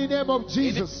the mighty name of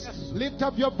Jesus, lift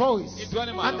up your voice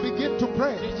and begin to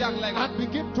pray. And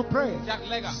begin to pray.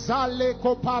 Zale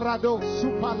koparado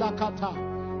supalakata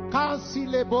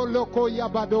kansile boloko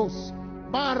yabados.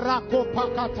 Marako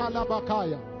pakatala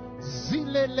bakaya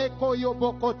zile leko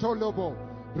yoboko tolobo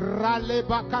rale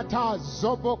bakata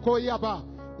zoboko yaba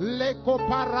leko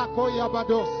parako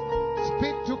yabados.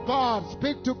 Speak to God,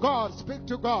 speak to God, speak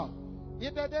to God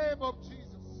in the name of Jesus.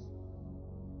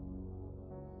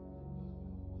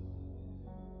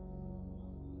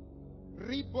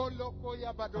 Riboloko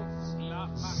yabados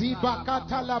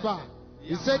zibakata laba.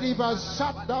 He said, if I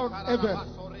shut down heaven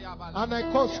and I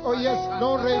cause, oh yes,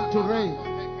 no rain to rain,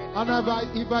 and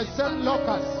if I send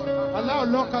locusts, allow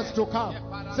locusts to come,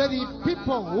 said, if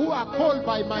people who are called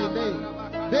by my name,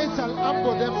 they shall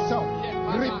humble themselves,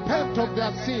 repent of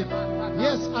their sin,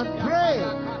 yes, and pray.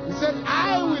 He said,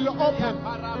 I will open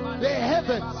the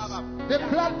heavens, the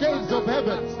floodgates of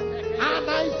heaven, and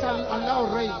I shall allow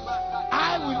rain.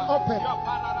 I will open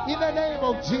in the name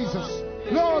of Jesus.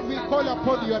 Lord, we call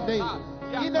upon your name.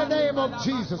 In the name of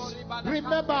Jesus,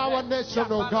 remember our nation,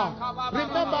 oh God.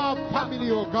 Remember our family,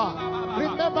 oh God.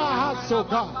 Remember us, oh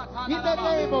God. In the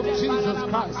name of Jesus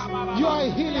Christ, you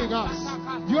are healing us.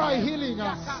 You are healing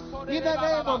us. In the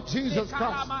name of Jesus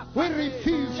Christ, we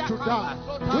refuse to die.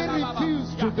 We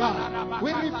refuse to die.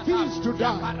 We refuse to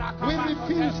die. We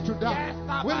refuse to die.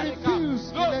 We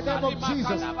refuse in the name of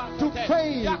Jesus to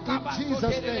fail in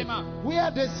Jesus' name. We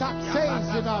are the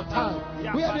success in our time.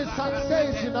 We are the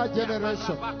success in our generation.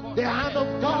 The hand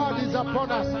of God is upon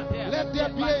us. Let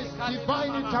there be a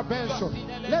divine intervention.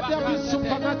 Let there be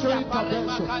supernatural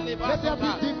intervention. Let there be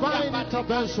divine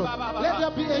intervention. Let there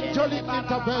be angelic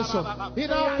intervention in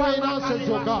our finances,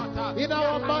 oh God. In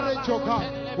our marriage, oh God.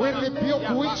 We rebuke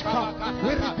witchcraft.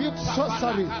 We rebuke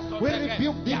sorcery. We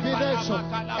rebuke divination.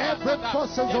 Every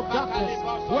forces of darkness.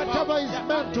 Whatever is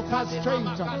meant to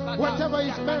frustrate, whatever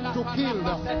is meant to kill,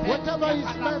 whatever is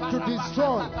meant to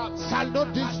destroy, shall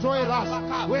not destroy us.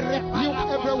 We rebuke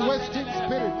every wasting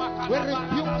spirit. We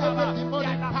rebuke every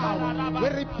demonic power. We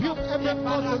rebuke every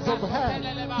forces of hell.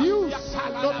 You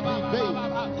shall not prevail.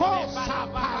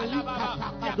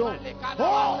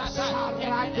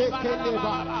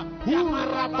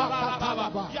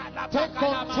 Take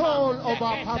control of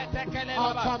our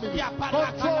family,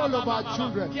 control of our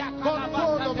children,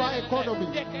 control of our economy,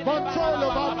 control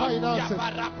of our finances,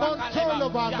 control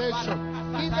of our nation.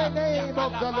 In the name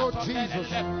of the Lord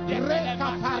Jesus. Reka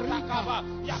parika,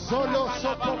 solo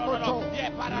sopokoto,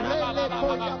 rele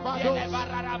koya bados,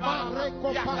 mareko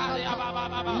pakata,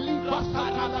 lipa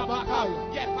sakala bakaya,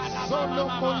 solo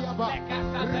koya ba,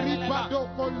 ribado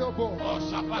kolobo,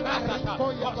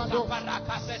 koya bados,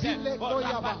 sile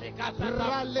koya ba,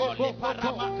 rale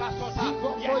bokoto,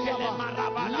 sigo koya ba,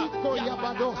 likoya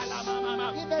bados.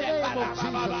 In the name of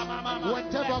Jesus,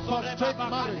 whatever frustrate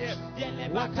marriage,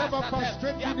 whatever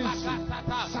frustrate ministry,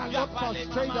 shall not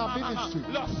frustrate our ministry,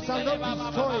 shall not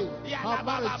destroy our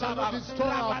marriage, shall not destroy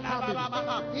our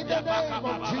family. In the name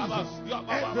of Jesus,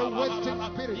 every wasting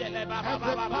spirit,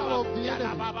 every power of the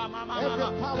enemy, every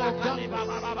power of darkness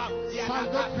shall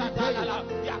not prevail,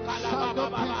 shall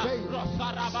not prevail,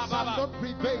 shall not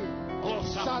prevail.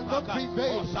 Shall not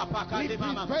prevail. We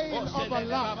prevail over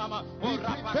love. We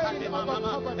prevail over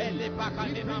poverty. We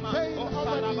prevail over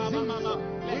disease.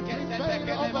 We prevail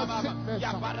over sickness.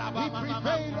 We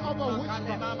prevail over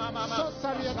witchcraft,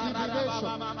 sorcery and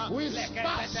divination. We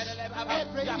smash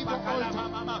every evil altar.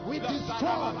 We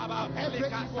destroy every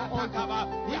evil altar.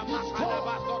 We destroy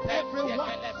every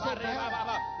work of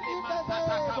hell.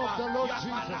 of the Lord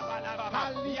Jesus.